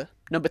computer.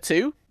 Number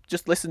 2,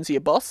 just listen to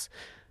your boss.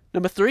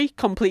 Number 3,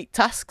 complete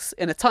tasks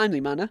in a timely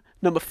manner.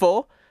 Number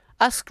 4,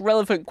 ask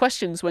relevant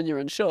questions when you're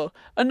unsure.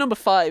 And number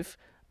 5,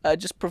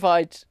 just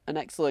provide an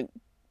excellent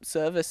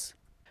service.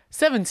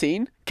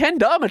 17,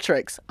 Kendama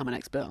tricks. I'm an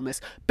expert on this.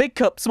 Big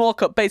cup, small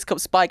cup, base cup,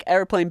 spike,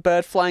 aeroplane,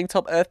 bird, flying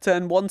top, earth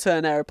turn,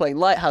 1-turn aeroplane,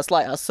 lighthouse,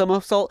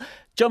 somersault,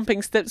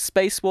 jumping step,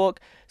 spacewalk,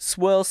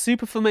 swirl,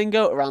 super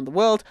flamingo, around the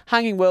world,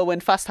 hanging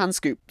whirlwind, fast hand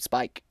scoop,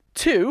 spike.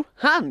 2,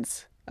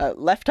 hands. A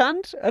left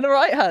hand and a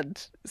right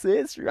hand. See,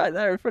 it's right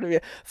there in front of you.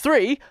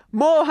 3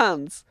 more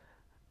hands.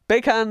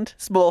 Big hand,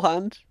 small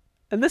hand,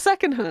 and the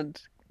second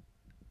hand.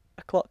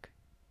 A clock.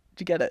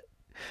 Did you get it?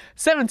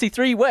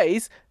 73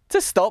 ways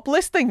to stop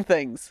listing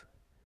things.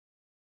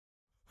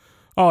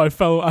 Oh, I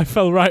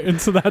fell right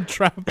into that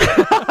trap.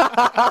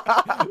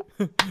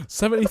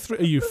 73?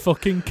 Are you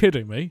fucking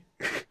kidding me?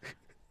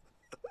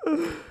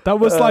 That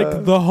was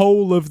like the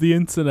whole of the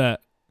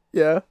internet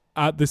Yeah.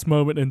 at this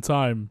moment in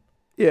time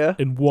Yeah.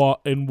 in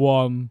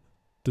one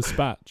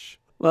dispatch.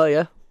 Well,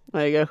 yeah.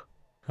 There you go.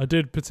 I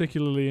did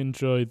particularly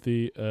enjoy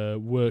the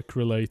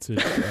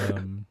work-related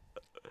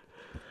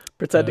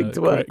Pretending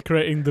to work.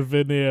 creating the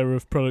veneer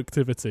of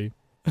productivity.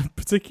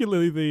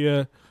 Particularly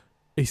the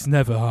it's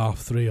never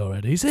 3:30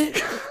 already, is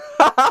it?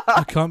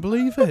 I can't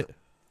believe it.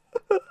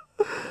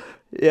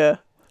 Yeah.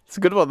 It's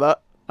a good one,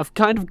 that. I've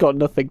kind of got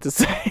nothing to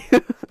say.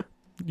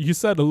 You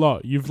said a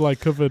lot. You've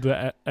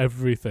covered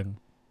everything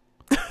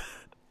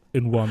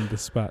in one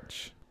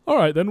dispatch. All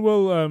right, then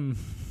we'll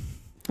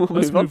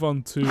let's move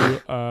on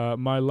to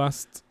my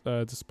last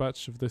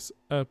dispatch of this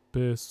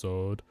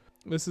episode.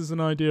 This is an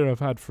idea I've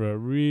had for a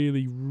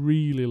really,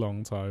 really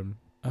long time,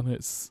 and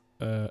it's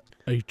a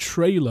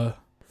trailer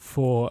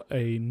for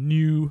a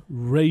new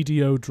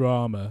radio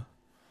drama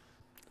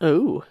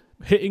Oh.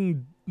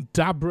 hitting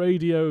DAB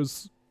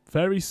radios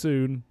very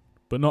soon,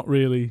 but not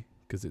really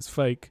because it's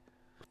fake.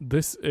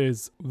 This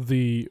is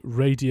the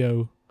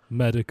radio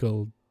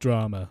medical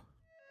drama.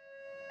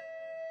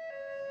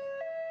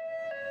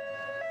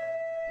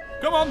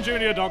 Come on,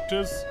 junior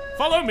doctors.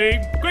 Follow me.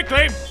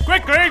 Quickly!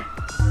 Quickly!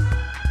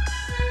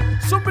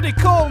 Somebody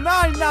call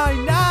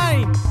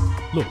 999!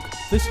 Look,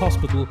 this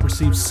hospital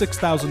receives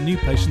 6,000 new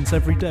patients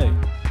every day,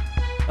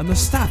 and the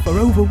staff are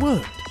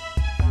overworked.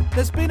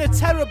 There's been a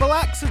terrible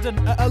accident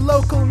at a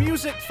local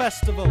music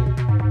festival.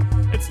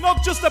 It's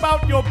not just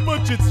about your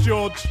budgets,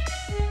 George.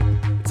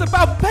 It's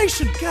about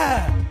patient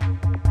care!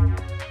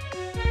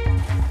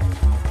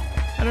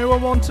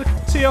 Anyone want a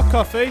tea or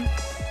coffee?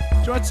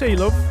 Do you want tea,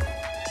 love?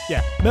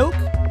 Yeah. Milk?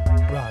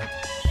 Right.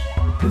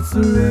 It's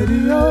the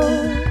radio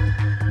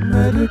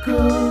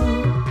medical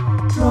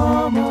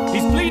drama.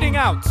 He's bleeding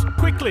out.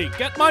 Quickly,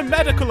 get my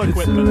medical It's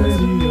the equipment.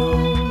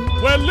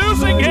 radio We're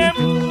losing him!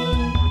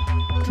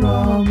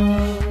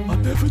 drama. I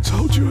never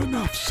told you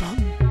enough, son.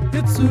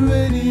 It's the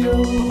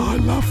radio I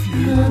love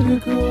you.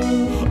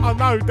 medical I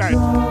know, Dad.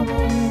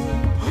 drama.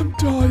 I'm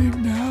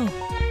dying now.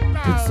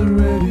 It's the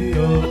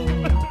radio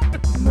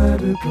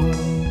medical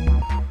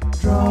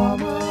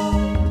drama.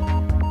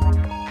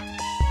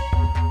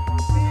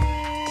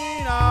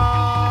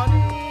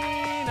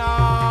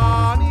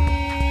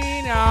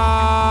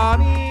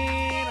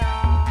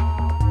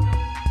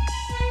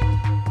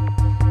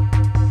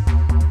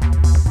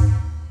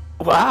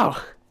 Wow.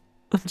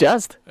 I'm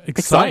jazzed.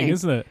 Exciting,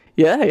 isn't it?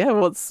 Yeah.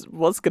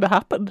 What's gonna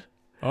happen?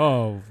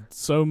 Oh,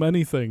 so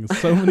many things.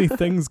 So many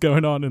things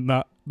going on in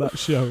that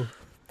show.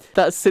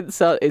 That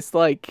since it's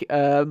like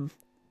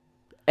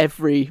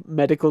every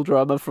medical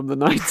drama from the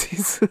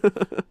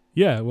 90s.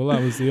 Yeah, well,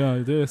 that was the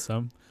idea,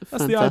 Sam.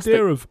 That's Fantastic. the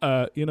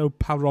idea of,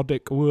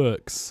 parodic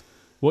works.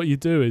 What you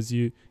do is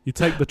you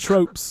take the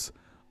tropes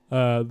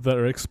that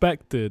are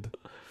expected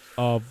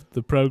of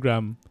the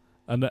program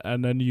and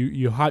then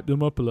you hype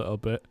them up a little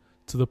bit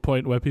to the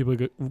point where people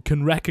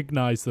can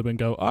recognize them and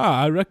go,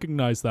 I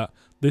recognize that.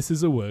 This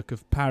is a work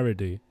of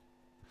parody.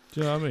 Do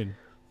you know what I mean?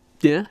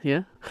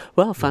 Yeah.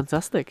 Well,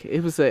 fantastic.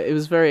 It was a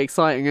very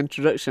exciting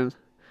introduction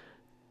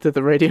to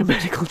the radio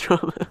medical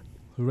drama.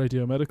 The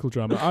radio medical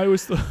drama. I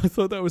always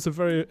thought that was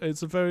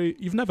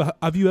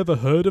have you ever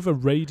heard of a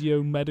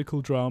radio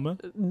medical drama?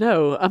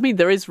 No, I mean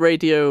there is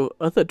radio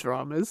other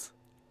dramas.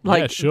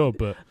 Like yeah, sure,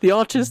 but The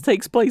Archers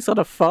takes place on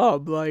a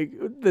farm. Like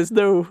there's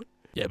no.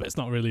 yeah, but it's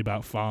not really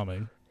about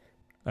farming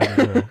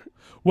anymore.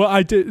 Well,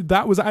 I did.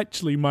 That was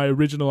actually my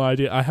original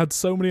idea. I had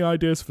so many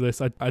ideas for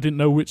this. I didn't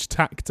know which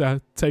tack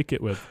to take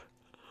it with.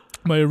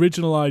 My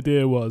original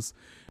idea was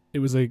it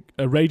was a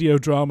radio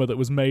drama that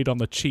was made on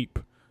the cheap,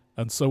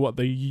 and so what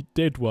they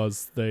did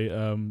was they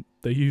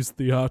used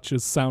the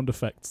Archers sound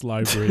effects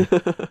library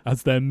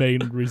as their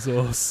main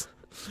resource,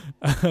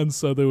 and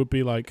so they would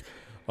be like,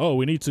 "Oh,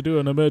 we need to do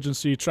an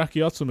emergency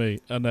tracheotomy,"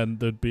 and then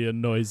there'd be a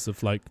noise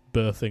of like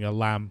birthing a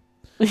lamb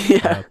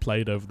Yeah.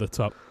 played over the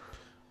top.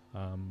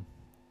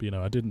 But,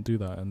 I didn't do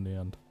that in the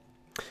end.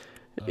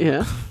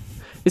 Yeah.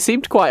 It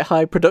seemed quite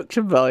high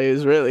production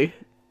values, really.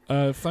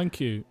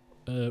 Thank you.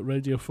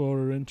 Radio 4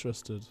 are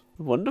interested.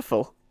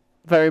 Wonderful.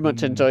 Very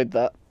much enjoyed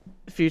that.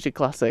 Future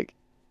classic.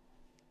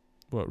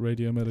 What,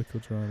 radio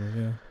medical drama,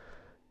 yeah.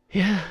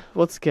 Yeah.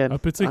 Once again. I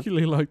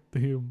particularly liked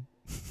the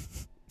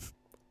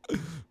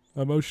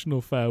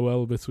emotional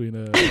farewell between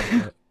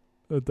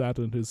a dad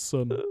and his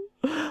son.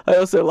 I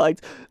also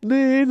liked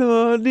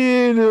Nina.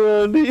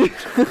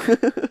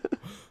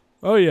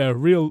 Oh yeah,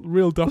 real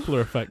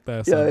Doppler effect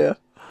there. Sam. Yeah.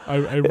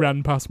 I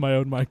ran past my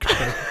own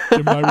microphone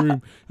in my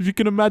room. If you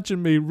can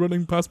imagine me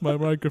running past my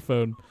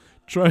microphone,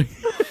 trying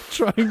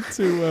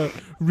to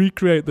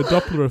recreate the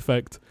Doppler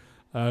effect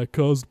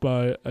caused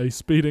by a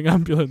speeding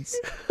ambulance.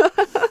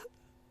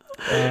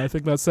 I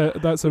think that's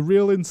a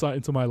real insight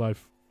into my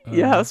life.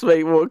 Your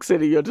housemate walks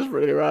in and you're just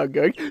running around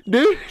going,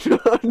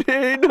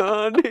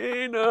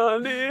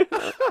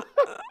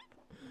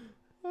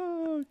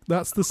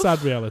 That's the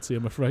sad reality,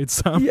 I'm afraid,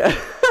 Sam. yeah.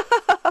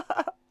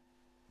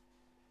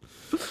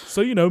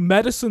 So,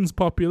 medicine's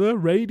popular,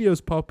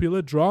 radio's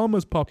popular,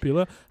 drama's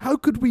popular. How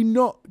could we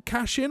not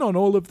cash in on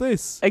all of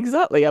this?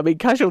 Exactly. I mean,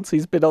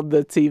 Casualty's been on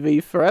the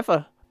TV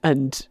forever.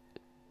 And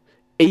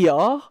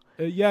ER?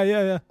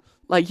 Yeah.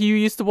 Like,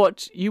 you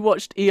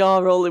watched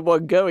ER all in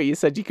one go. You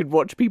said you could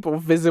watch people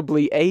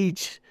visibly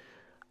age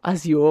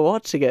as you were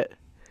watching it.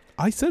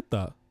 I said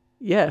that?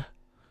 Yeah.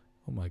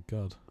 Oh, my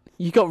God.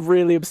 You got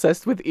really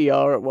obsessed with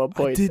ER at one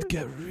point. I did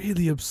get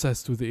really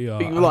obsessed with ER.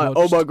 You were like,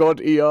 oh my God,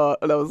 ER.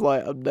 And I was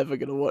like, I'm never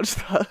going to watch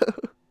that.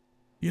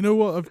 You know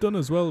what I've done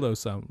as well, though,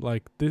 Sam?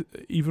 Like,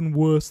 even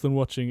worse than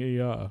watching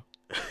ER.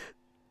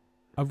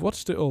 I've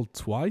watched it all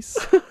twice.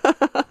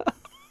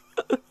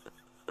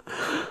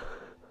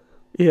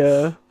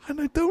 Yeah.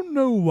 And I don't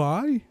know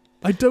why.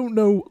 I don't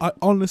know. I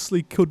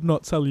honestly could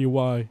not tell you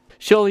why.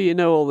 Surely you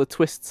know all the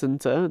twists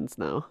and turns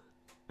now.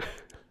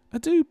 I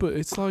do, but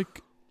it's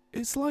like,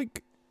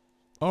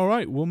 all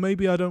right, well,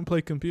 maybe I don't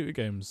play computer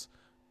games,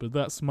 but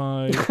that's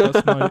my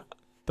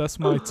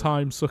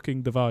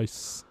time-sucking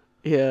device.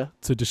 Yeah.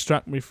 To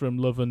distract me from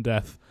love and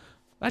death.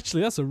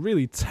 Actually, that's a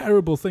really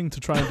terrible thing to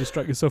try and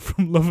distract yourself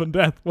from love and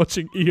death,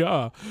 watching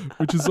ER,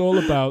 which is all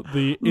about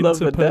the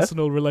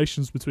interpersonal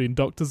relations between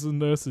doctors and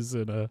nurses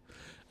in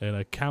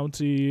a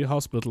county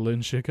hospital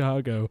in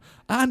Chicago.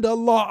 And a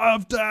lot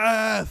of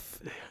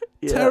death!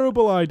 Yeah.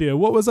 Terrible idea.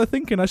 What was I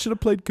thinking? I should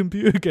have played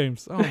computer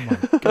games. Oh my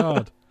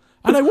God.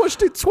 And I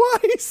watched it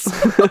twice!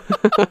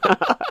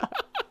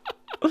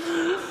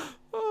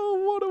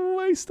 Oh, what a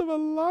waste of a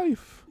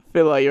life. I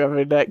feel like you're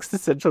having an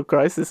existential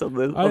crisis on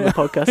the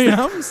podcast. I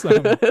am,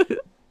 Sam.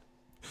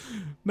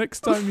 Next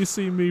time you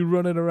see me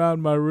running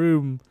around my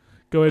room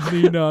going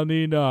Nina,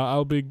 Nina,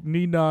 I'll be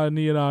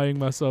Nina-ing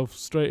myself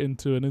straight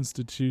into an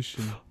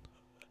institution.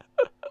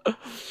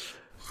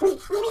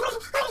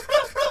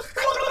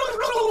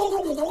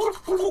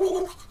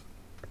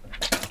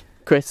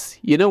 Chris,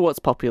 you know what's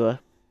popular?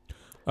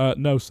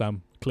 No,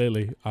 Sam.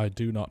 Clearly, I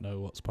do not know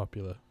what's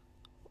popular.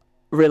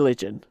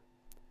 Religion.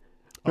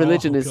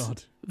 Religion is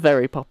God.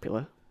 very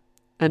popular.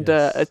 And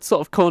Yes. a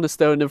sort of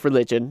cornerstone of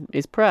religion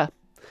is prayer.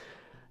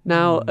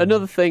 Now,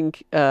 another thing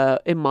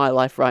in my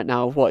life right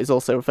now, what is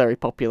also very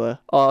popular,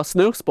 are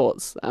snow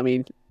sports. I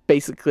mean,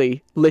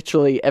 basically,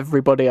 literally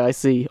everybody I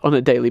see on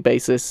a daily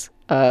basis,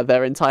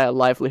 their entire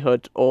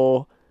livelihood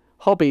or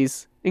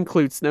hobbies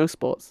include snow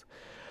sports.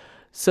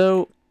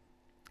 So,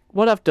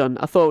 what I've done,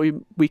 I thought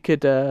we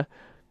could...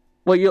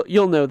 well,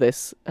 you'll know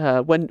this.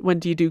 When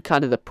do you do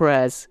kind of the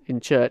prayers in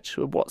church?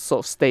 What sort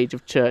of stage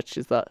of church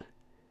is that?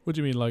 What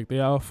do you mean, like the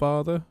Our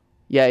Father?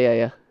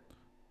 Yeah.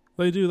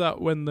 They do that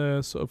when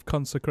they're sort of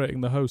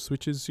consecrating the host,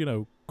 which is,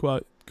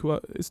 quite.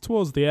 It's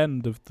towards the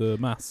end of the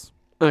mass.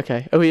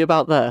 Okay, are we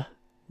about there?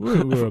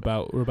 We're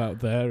about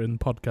there in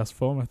podcast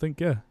form, I think.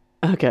 Yeah.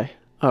 Okay,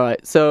 all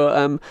right.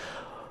 So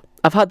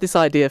I've had this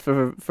idea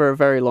for a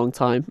very long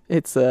time.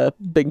 It's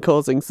been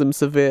causing some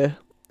severe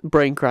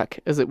brain crack,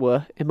 as it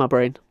were, in my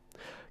brain,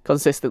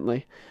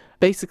 consistently.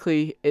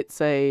 Basically, it's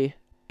a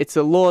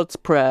Lord's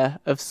Prayer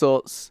of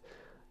sorts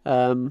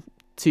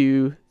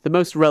to the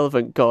most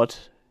relevant God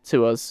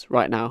to us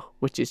right now,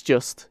 which is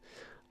just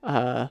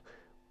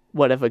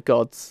whatever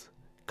gods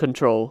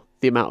control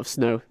the amount of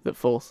snow that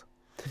falls.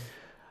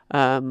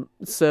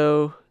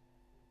 So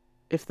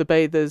if the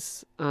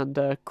bathers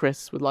and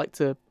Chris would like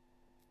to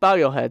bow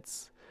your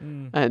heads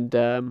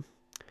and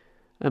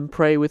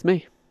pray with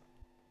me.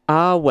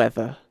 Our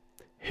weather,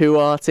 who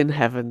art in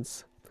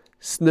heavens,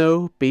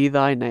 snow be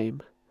thy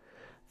name.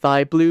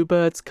 Thy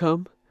bluebirds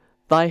come,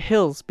 thy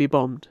hills be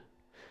bombed.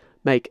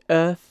 Make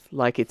earth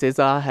like it is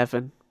our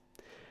heaven.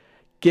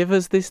 Give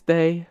us this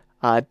day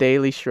our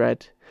daily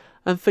shred,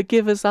 and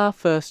forgive us our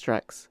first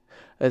tracks,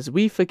 as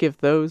we forgive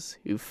those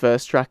who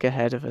first track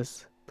ahead of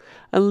us.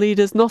 And lead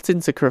us not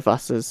into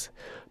crevasses,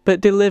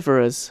 but deliver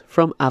us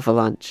from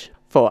avalanche.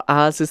 For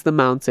ours is the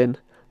mountain,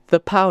 the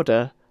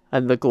powder,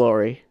 and the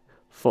glory,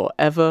 for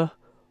ever,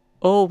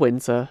 all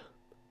winter.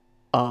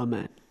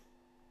 Amen.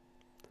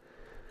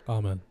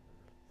 Amen.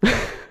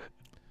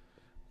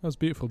 That was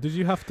beautiful. Did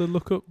you have to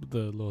look up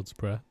the Lord's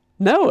Prayer?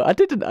 No, I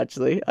didn't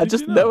actually. I Did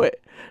just you know not?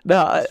 it.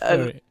 No,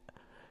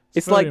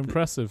 It's like very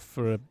impressive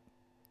for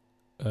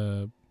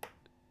a.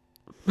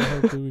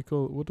 What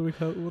do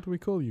we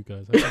call you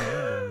guys? I can't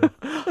remember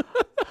anymore.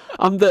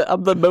 I'm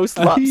the most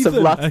lapse of A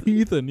lapse.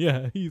 heathen, yeah,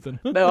 a heathen.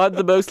 No, I'm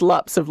the most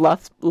lapse of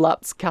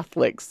lapsed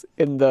Catholics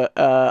in the.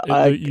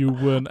 That you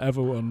weren't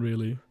ever one,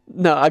 really.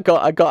 No, I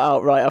got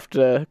out right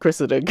after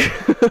christening.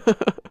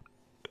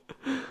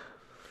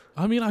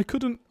 I mean, I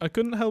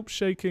couldn't help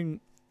shaking.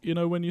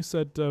 When you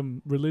said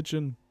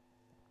religion,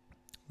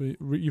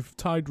 you've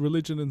tied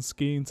religion and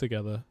skiing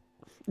together.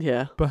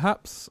 Yeah.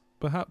 Perhaps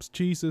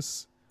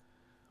Jesus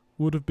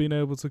would have been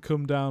able to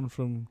come down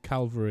from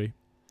Calvary,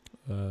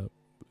 when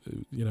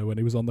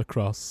he was on the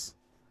cross.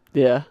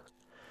 Yeah.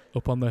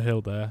 Up on the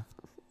hill there,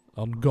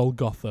 on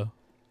Golgotha.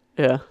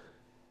 Yeah.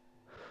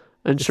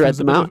 And If shred there's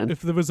the a bit of- mountain.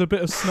 if there was a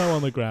bit of snow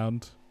on the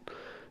ground,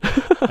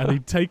 and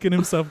he'd taken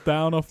himself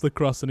down off the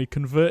cross, and he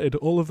converted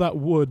all of that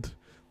wood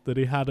that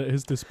he had at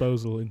his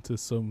disposal into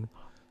some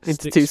Into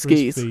sticks two for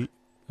his skis. feet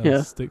and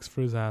Yeah. sticks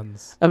for his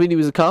hands. I mean, he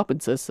was a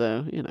carpenter,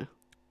 so, you know.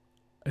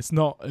 It's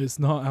not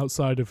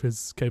outside of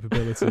his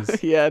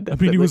capabilities. Yeah, I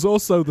definitely. mean, he was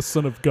also the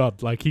son of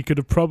God. Like, he could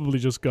have probably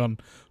just gone,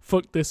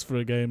 fuck this for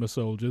a game of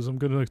soldiers. I'm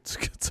going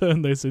to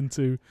turn this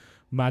into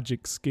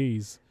magic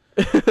skis.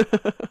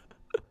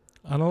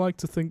 And I like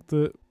to think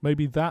that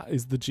maybe that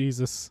is the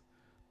Jesus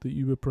that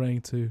you were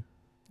praying to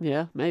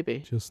Yeah, maybe.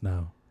 just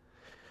now.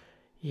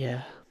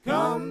 Yeah.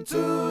 Come to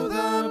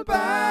the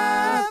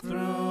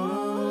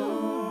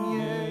bathroom.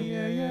 Yeah,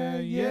 yeah, yeah,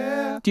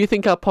 yeah. Do you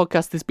think our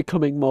podcast is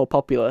becoming more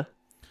popular?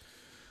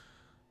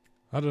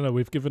 I don't know.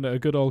 We've given it a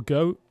good old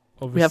go.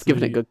 Obviously, We have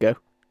given it a good go.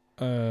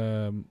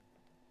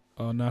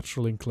 Our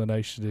natural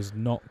inclination is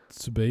not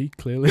to be,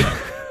 clearly.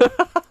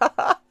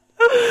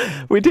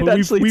 We did But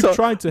actually we've talk.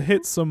 tried to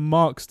hit some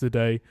marks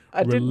today.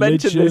 I did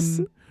mention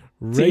this.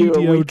 Religion, you a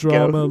radio week ago.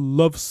 drama,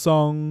 love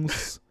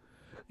songs.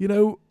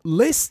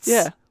 Lists.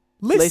 Yeah,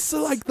 Lists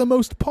are like the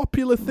most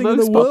popular thing in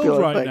Most the world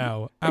popular right thing.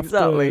 now. After,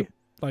 exactly.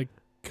 like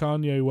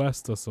Kanye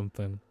West or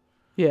something.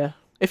 Yeah.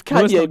 If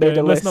Well, Kanye made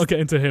a let's list. not get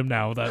into him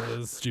now. That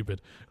was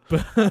stupid.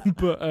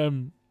 But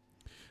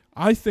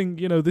I think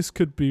this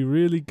could be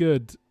really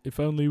good if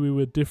only we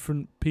were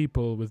different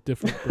people with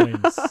different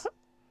brains.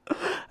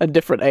 and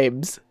different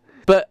aims.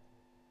 But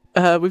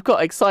we've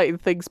got exciting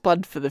things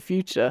planned for the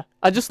future.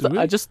 Do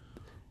we?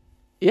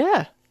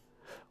 Yeah.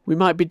 We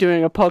might be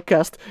doing a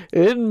podcast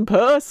in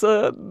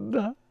person.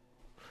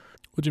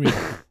 What do you mean?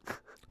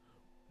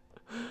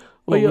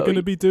 Well, We're going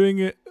to be doing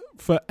it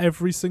for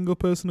every single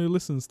person who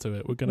listens to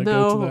it. We're going to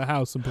go to No. their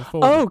house and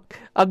perform. Oh,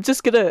 I'm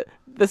just gonna.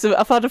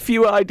 I've had a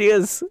few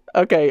ideas.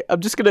 Okay, I'm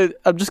just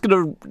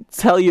gonna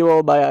tell you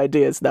all my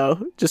ideas now,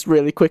 just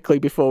really quickly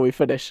before we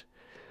finish.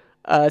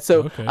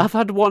 So Okay. I've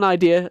had one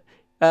idea.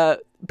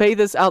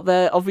 Bathers out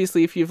there,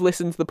 obviously, if you've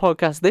listened to the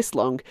podcast this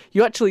long,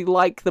 you actually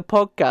like the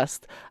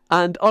podcast.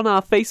 And on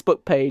our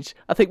Facebook page,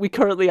 I think we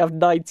currently have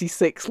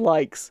 96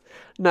 likes.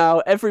 Now,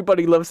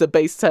 everybody loves a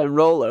base 10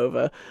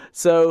 rollover.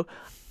 So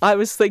I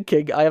was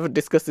thinking, I haven't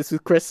discussed this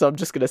with Chris, so I'm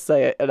just going to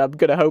say it, and I'm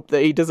going to hope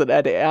that he doesn't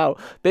edit it out.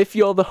 But if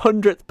you're the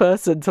 100th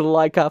person to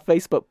like our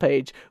Facebook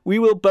page, we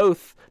will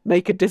both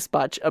make a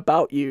dispatch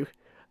about you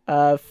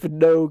for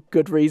no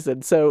good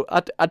reason. So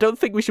I don't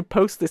think we should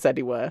post this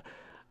anywhere.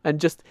 And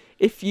just,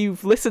 if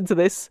you've listened to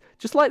this,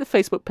 just like the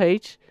Facebook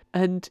page.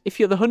 And if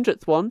you're the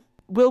 100th one,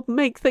 we'll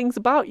make things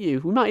about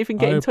you. We might even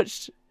get in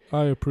touch.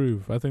 I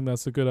approve. I think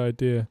that's a good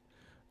idea.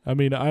 I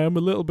mean, I am a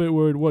little bit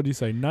worried. What do you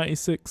say?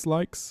 96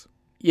 likes?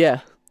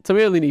 Yeah. So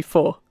we only need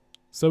 4.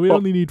 So we Well-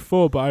 only need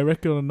 4, but I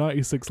reckon on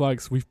 96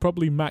 likes, we've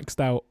probably maxed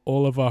out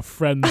all of our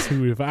friends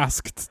who we've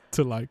asked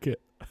to like it.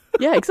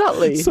 Yeah,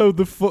 exactly. So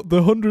the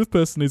 100th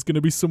person is going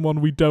to be someone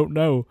we don't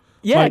know.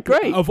 yeah, Like,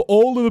 great. Of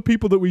all of the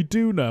people that we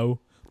do know,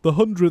 the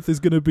 100th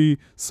is going to be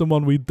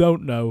someone we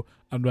don't know,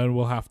 and then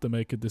we'll have to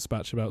make a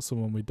dispatch about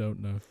someone we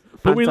don't know.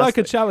 But we like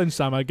a Fantastic. challenge,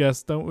 Sam, I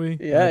guess, don't we?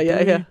 Yeah, Do yeah,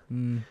 we? yeah.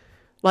 Mm.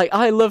 Like,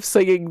 I love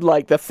singing,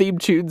 like, the theme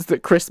tunes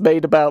that Chris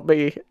made about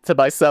me to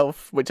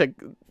myself, which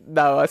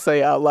now I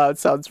say out loud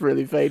sounds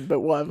really vain,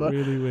 but whatever.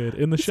 Really weird.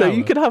 In the So shower.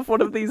 you could have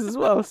one of these as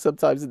well,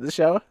 sometimes in the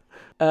shower.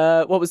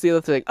 What was the other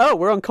thing? Oh,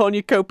 we're on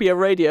Cornucopia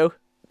Radio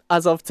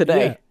as of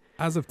today. Yeah,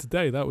 as of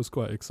today, that was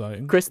quite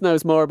exciting. Chris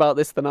knows more about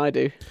this than I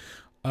do.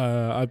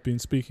 I've been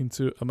speaking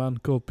to a man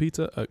called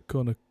Peter at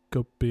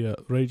Cornucopia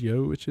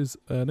Radio, which is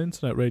an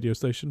internet radio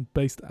station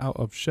based out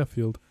of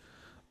Sheffield.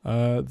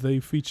 They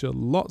feature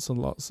lots and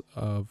lots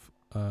of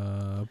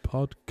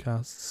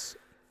podcasts,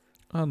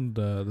 and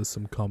there's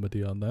some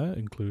comedy on there,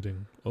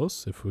 including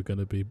us, if we're going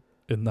to be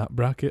in that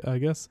bracket, I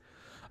guess.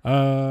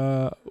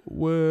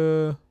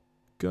 We're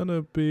going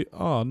to be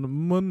on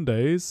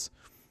Mondays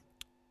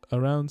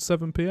around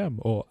 7 p.m.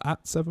 or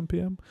at 7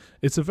 p.m.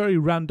 It's a very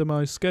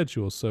randomized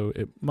schedule, so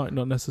it might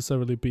not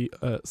necessarily be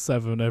at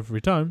 7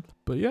 every time.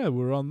 But yeah,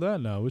 we're on there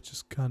now, which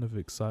is kind of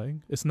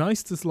exciting. It's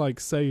nice to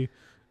say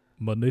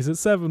Mondays at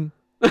 7.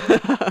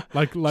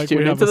 like Tune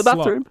we have into a the slot.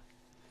 bathroom.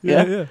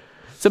 Yeah, Yeah. yeah.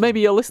 So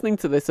maybe you're listening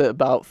to this at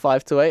about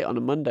 5 to 8 on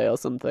a Monday or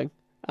something.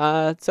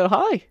 So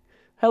hi.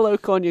 Hello,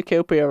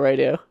 Cornucopia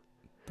Radio.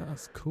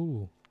 That's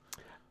cool.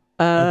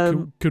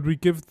 Um, Could we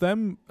give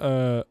them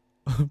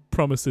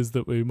promises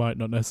that we might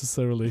not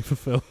necessarily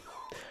fulfill?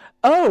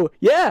 oh,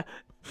 yeah.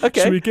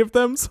 Okay. Should we give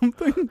them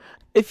something?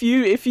 If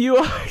you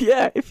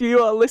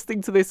are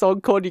listening to this on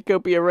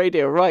Cornucopia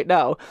Radio right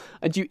now,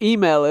 and you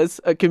email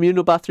us at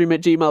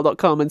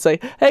communalbathroom@gmail.com and say,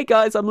 hey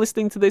guys, I'm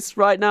listening to this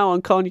right now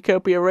on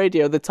Cornucopia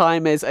Radio, the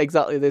time is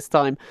exactly this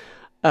time,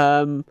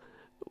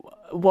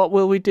 what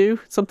will we do?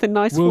 Something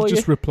nice We'll for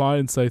just you? reply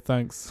and say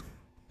thanks.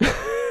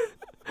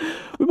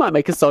 We might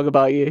make a song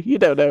about you. You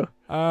don't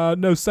know.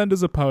 No, send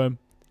us a poem.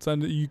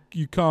 You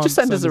can't Just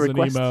send us a an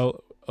request.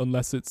 email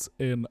unless it's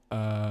in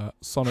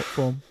sonnet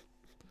form.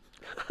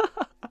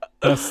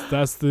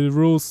 That's the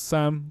rules,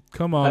 Sam.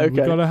 Come on, Okay.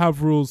 we gotta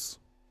have rules.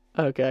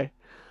 Okay.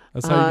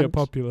 That's how you get And-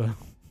 popular.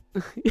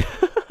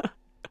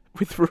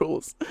 With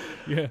rules.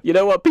 Yeah. You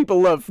know what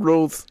people love?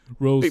 Rules.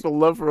 Rules. People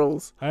love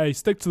rules. Hey,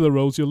 stick to the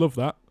rules. You'll love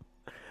that.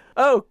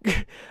 Oh,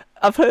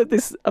 I've heard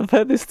this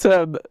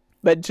term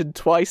mentioned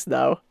twice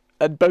now,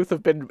 and both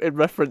have been in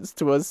reference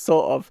to us,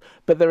 sort of.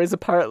 But there is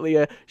apparently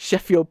a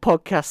Sheffield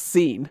podcast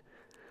scene.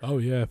 Oh,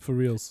 yeah, for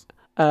reals.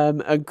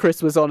 And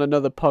Chris was on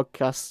another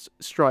podcast,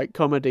 Strike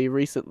Comedy,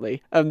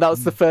 recently, and that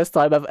was the first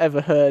time I've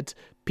ever heard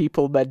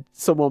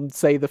someone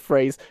say the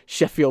phrase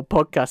Sheffield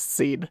podcast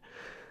scene.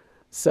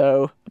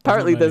 So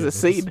apparently many there's a of us.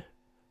 scene,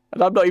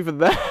 and I'm not even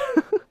there.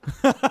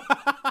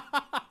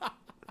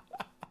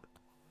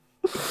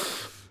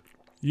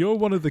 You're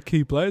one of the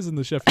key players in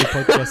the Sheffield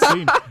podcast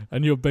scene,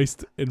 and you're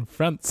based in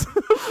France.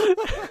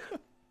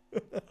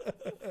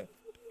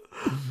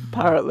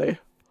 Apparently.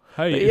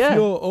 Hey, But if yeah.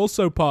 you're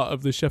also part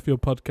of the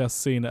Sheffield podcast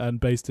scene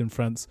and based in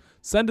France,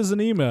 send us an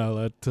email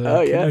at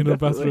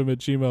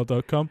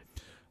communalbathroom@gmail.com,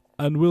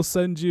 and we'll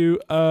send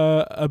you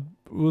a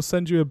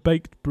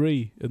baked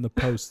brie in the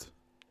post.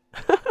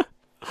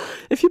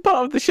 If you're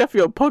part of the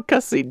Sheffield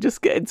podcast scene,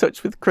 just get in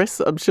touch with Chris.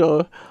 I'm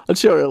sure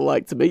he'll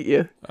like to meet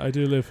you. I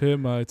do live here.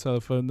 My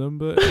telephone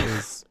number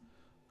is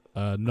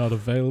not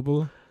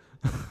available.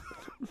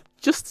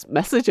 Just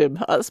message him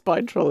at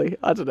Spine Trolley.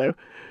 I don't know.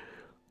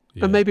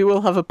 Yeah. And maybe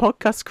we'll have a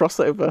podcast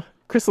crossover.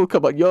 Chris will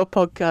come on your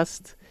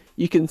podcast.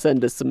 You can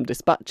send us some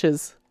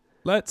dispatches.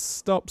 Let's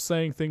stop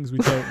saying things we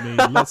don't mean.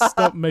 Let's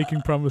stop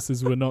making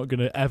promises we're not going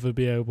to ever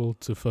be able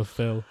to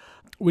fulfill.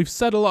 We've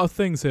said a lot of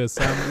things here,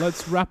 Sam.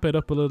 Let's wrap it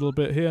up a little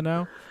bit here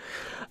now.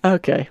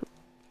 Okay.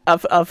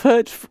 I've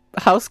heard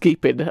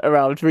housekeeping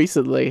around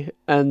recently,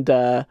 and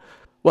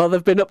well,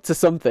 they've been up to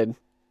something.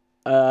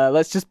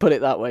 Let's just put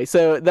it that way.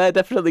 So they're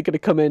definitely going to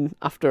come in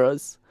after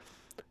us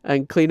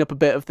and clean up a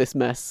bit of this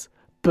mess.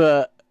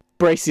 But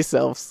brace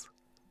yourselves.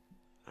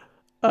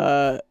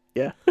 Yeah.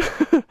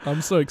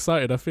 I'm so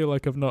excited. I feel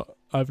like I've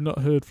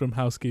not heard from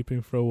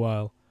housekeeping for a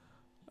while.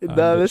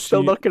 No, they're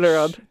still knocking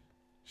around.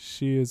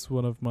 She is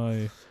one of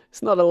my.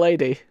 It's not a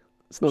lady.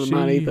 It's not a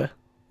man either.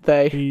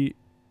 They. He,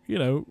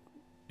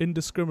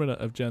 indiscriminate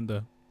of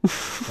gender.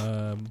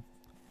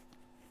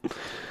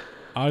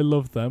 I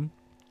love them,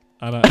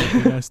 and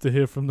it'd be nice to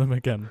hear from them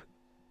again.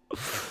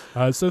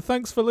 So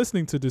thanks for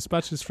listening to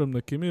Dispatches from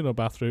the Communal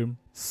Bathroom.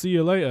 See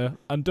you later,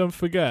 and don't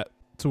forget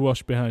to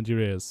wash behind your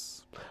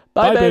ears.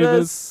 Bye,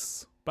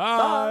 bathers.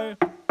 Bye.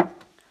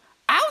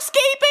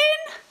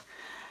 Housekeeping!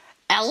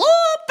 Hello,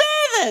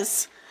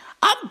 bathers!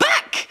 I'm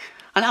back,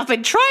 and I've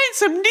been trying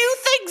some new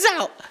things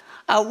out.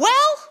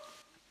 Well,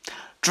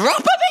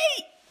 drop a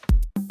beat!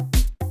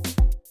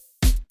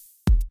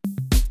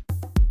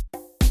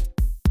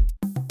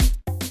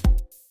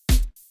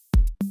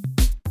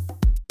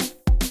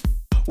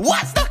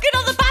 What's knocking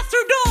on the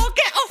bathroom door?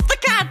 Get off the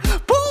can,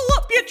 pull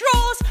up your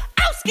drawers.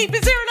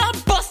 Housekeeping's here and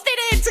I'm busted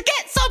in to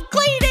get some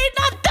cleaning.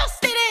 I'm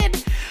dusted in,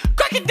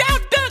 cracking down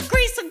dirt,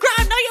 grease and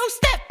grime. Now yo,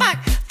 step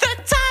back. The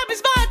time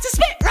is mine to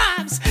spit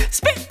rhymes,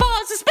 spit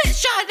bars and spit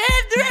shine,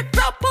 and the rip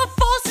proper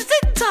forces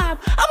in time.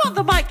 I'm on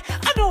the mic.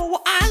 I know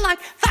what I like.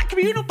 That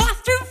communal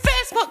bathroom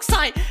Facebook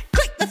site.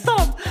 Click the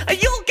thumb and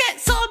you'll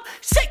get some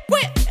sick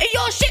wit in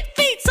your shit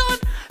feed, son.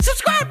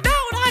 Subscribe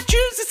now on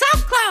iTunes and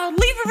SoundCloud.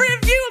 Leave a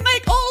review and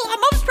make all our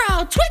mums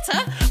proud.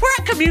 Twitter, we're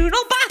at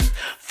Communal Bath.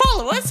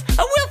 Follow us and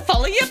we'll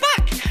follow you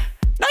back.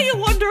 Now you're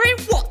wondering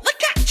what the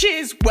catch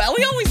is. Well,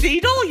 we always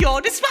need all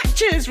your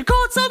dispatches.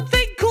 Record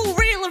something cool,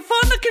 real and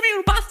fun. The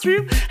Communal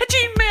Bathroom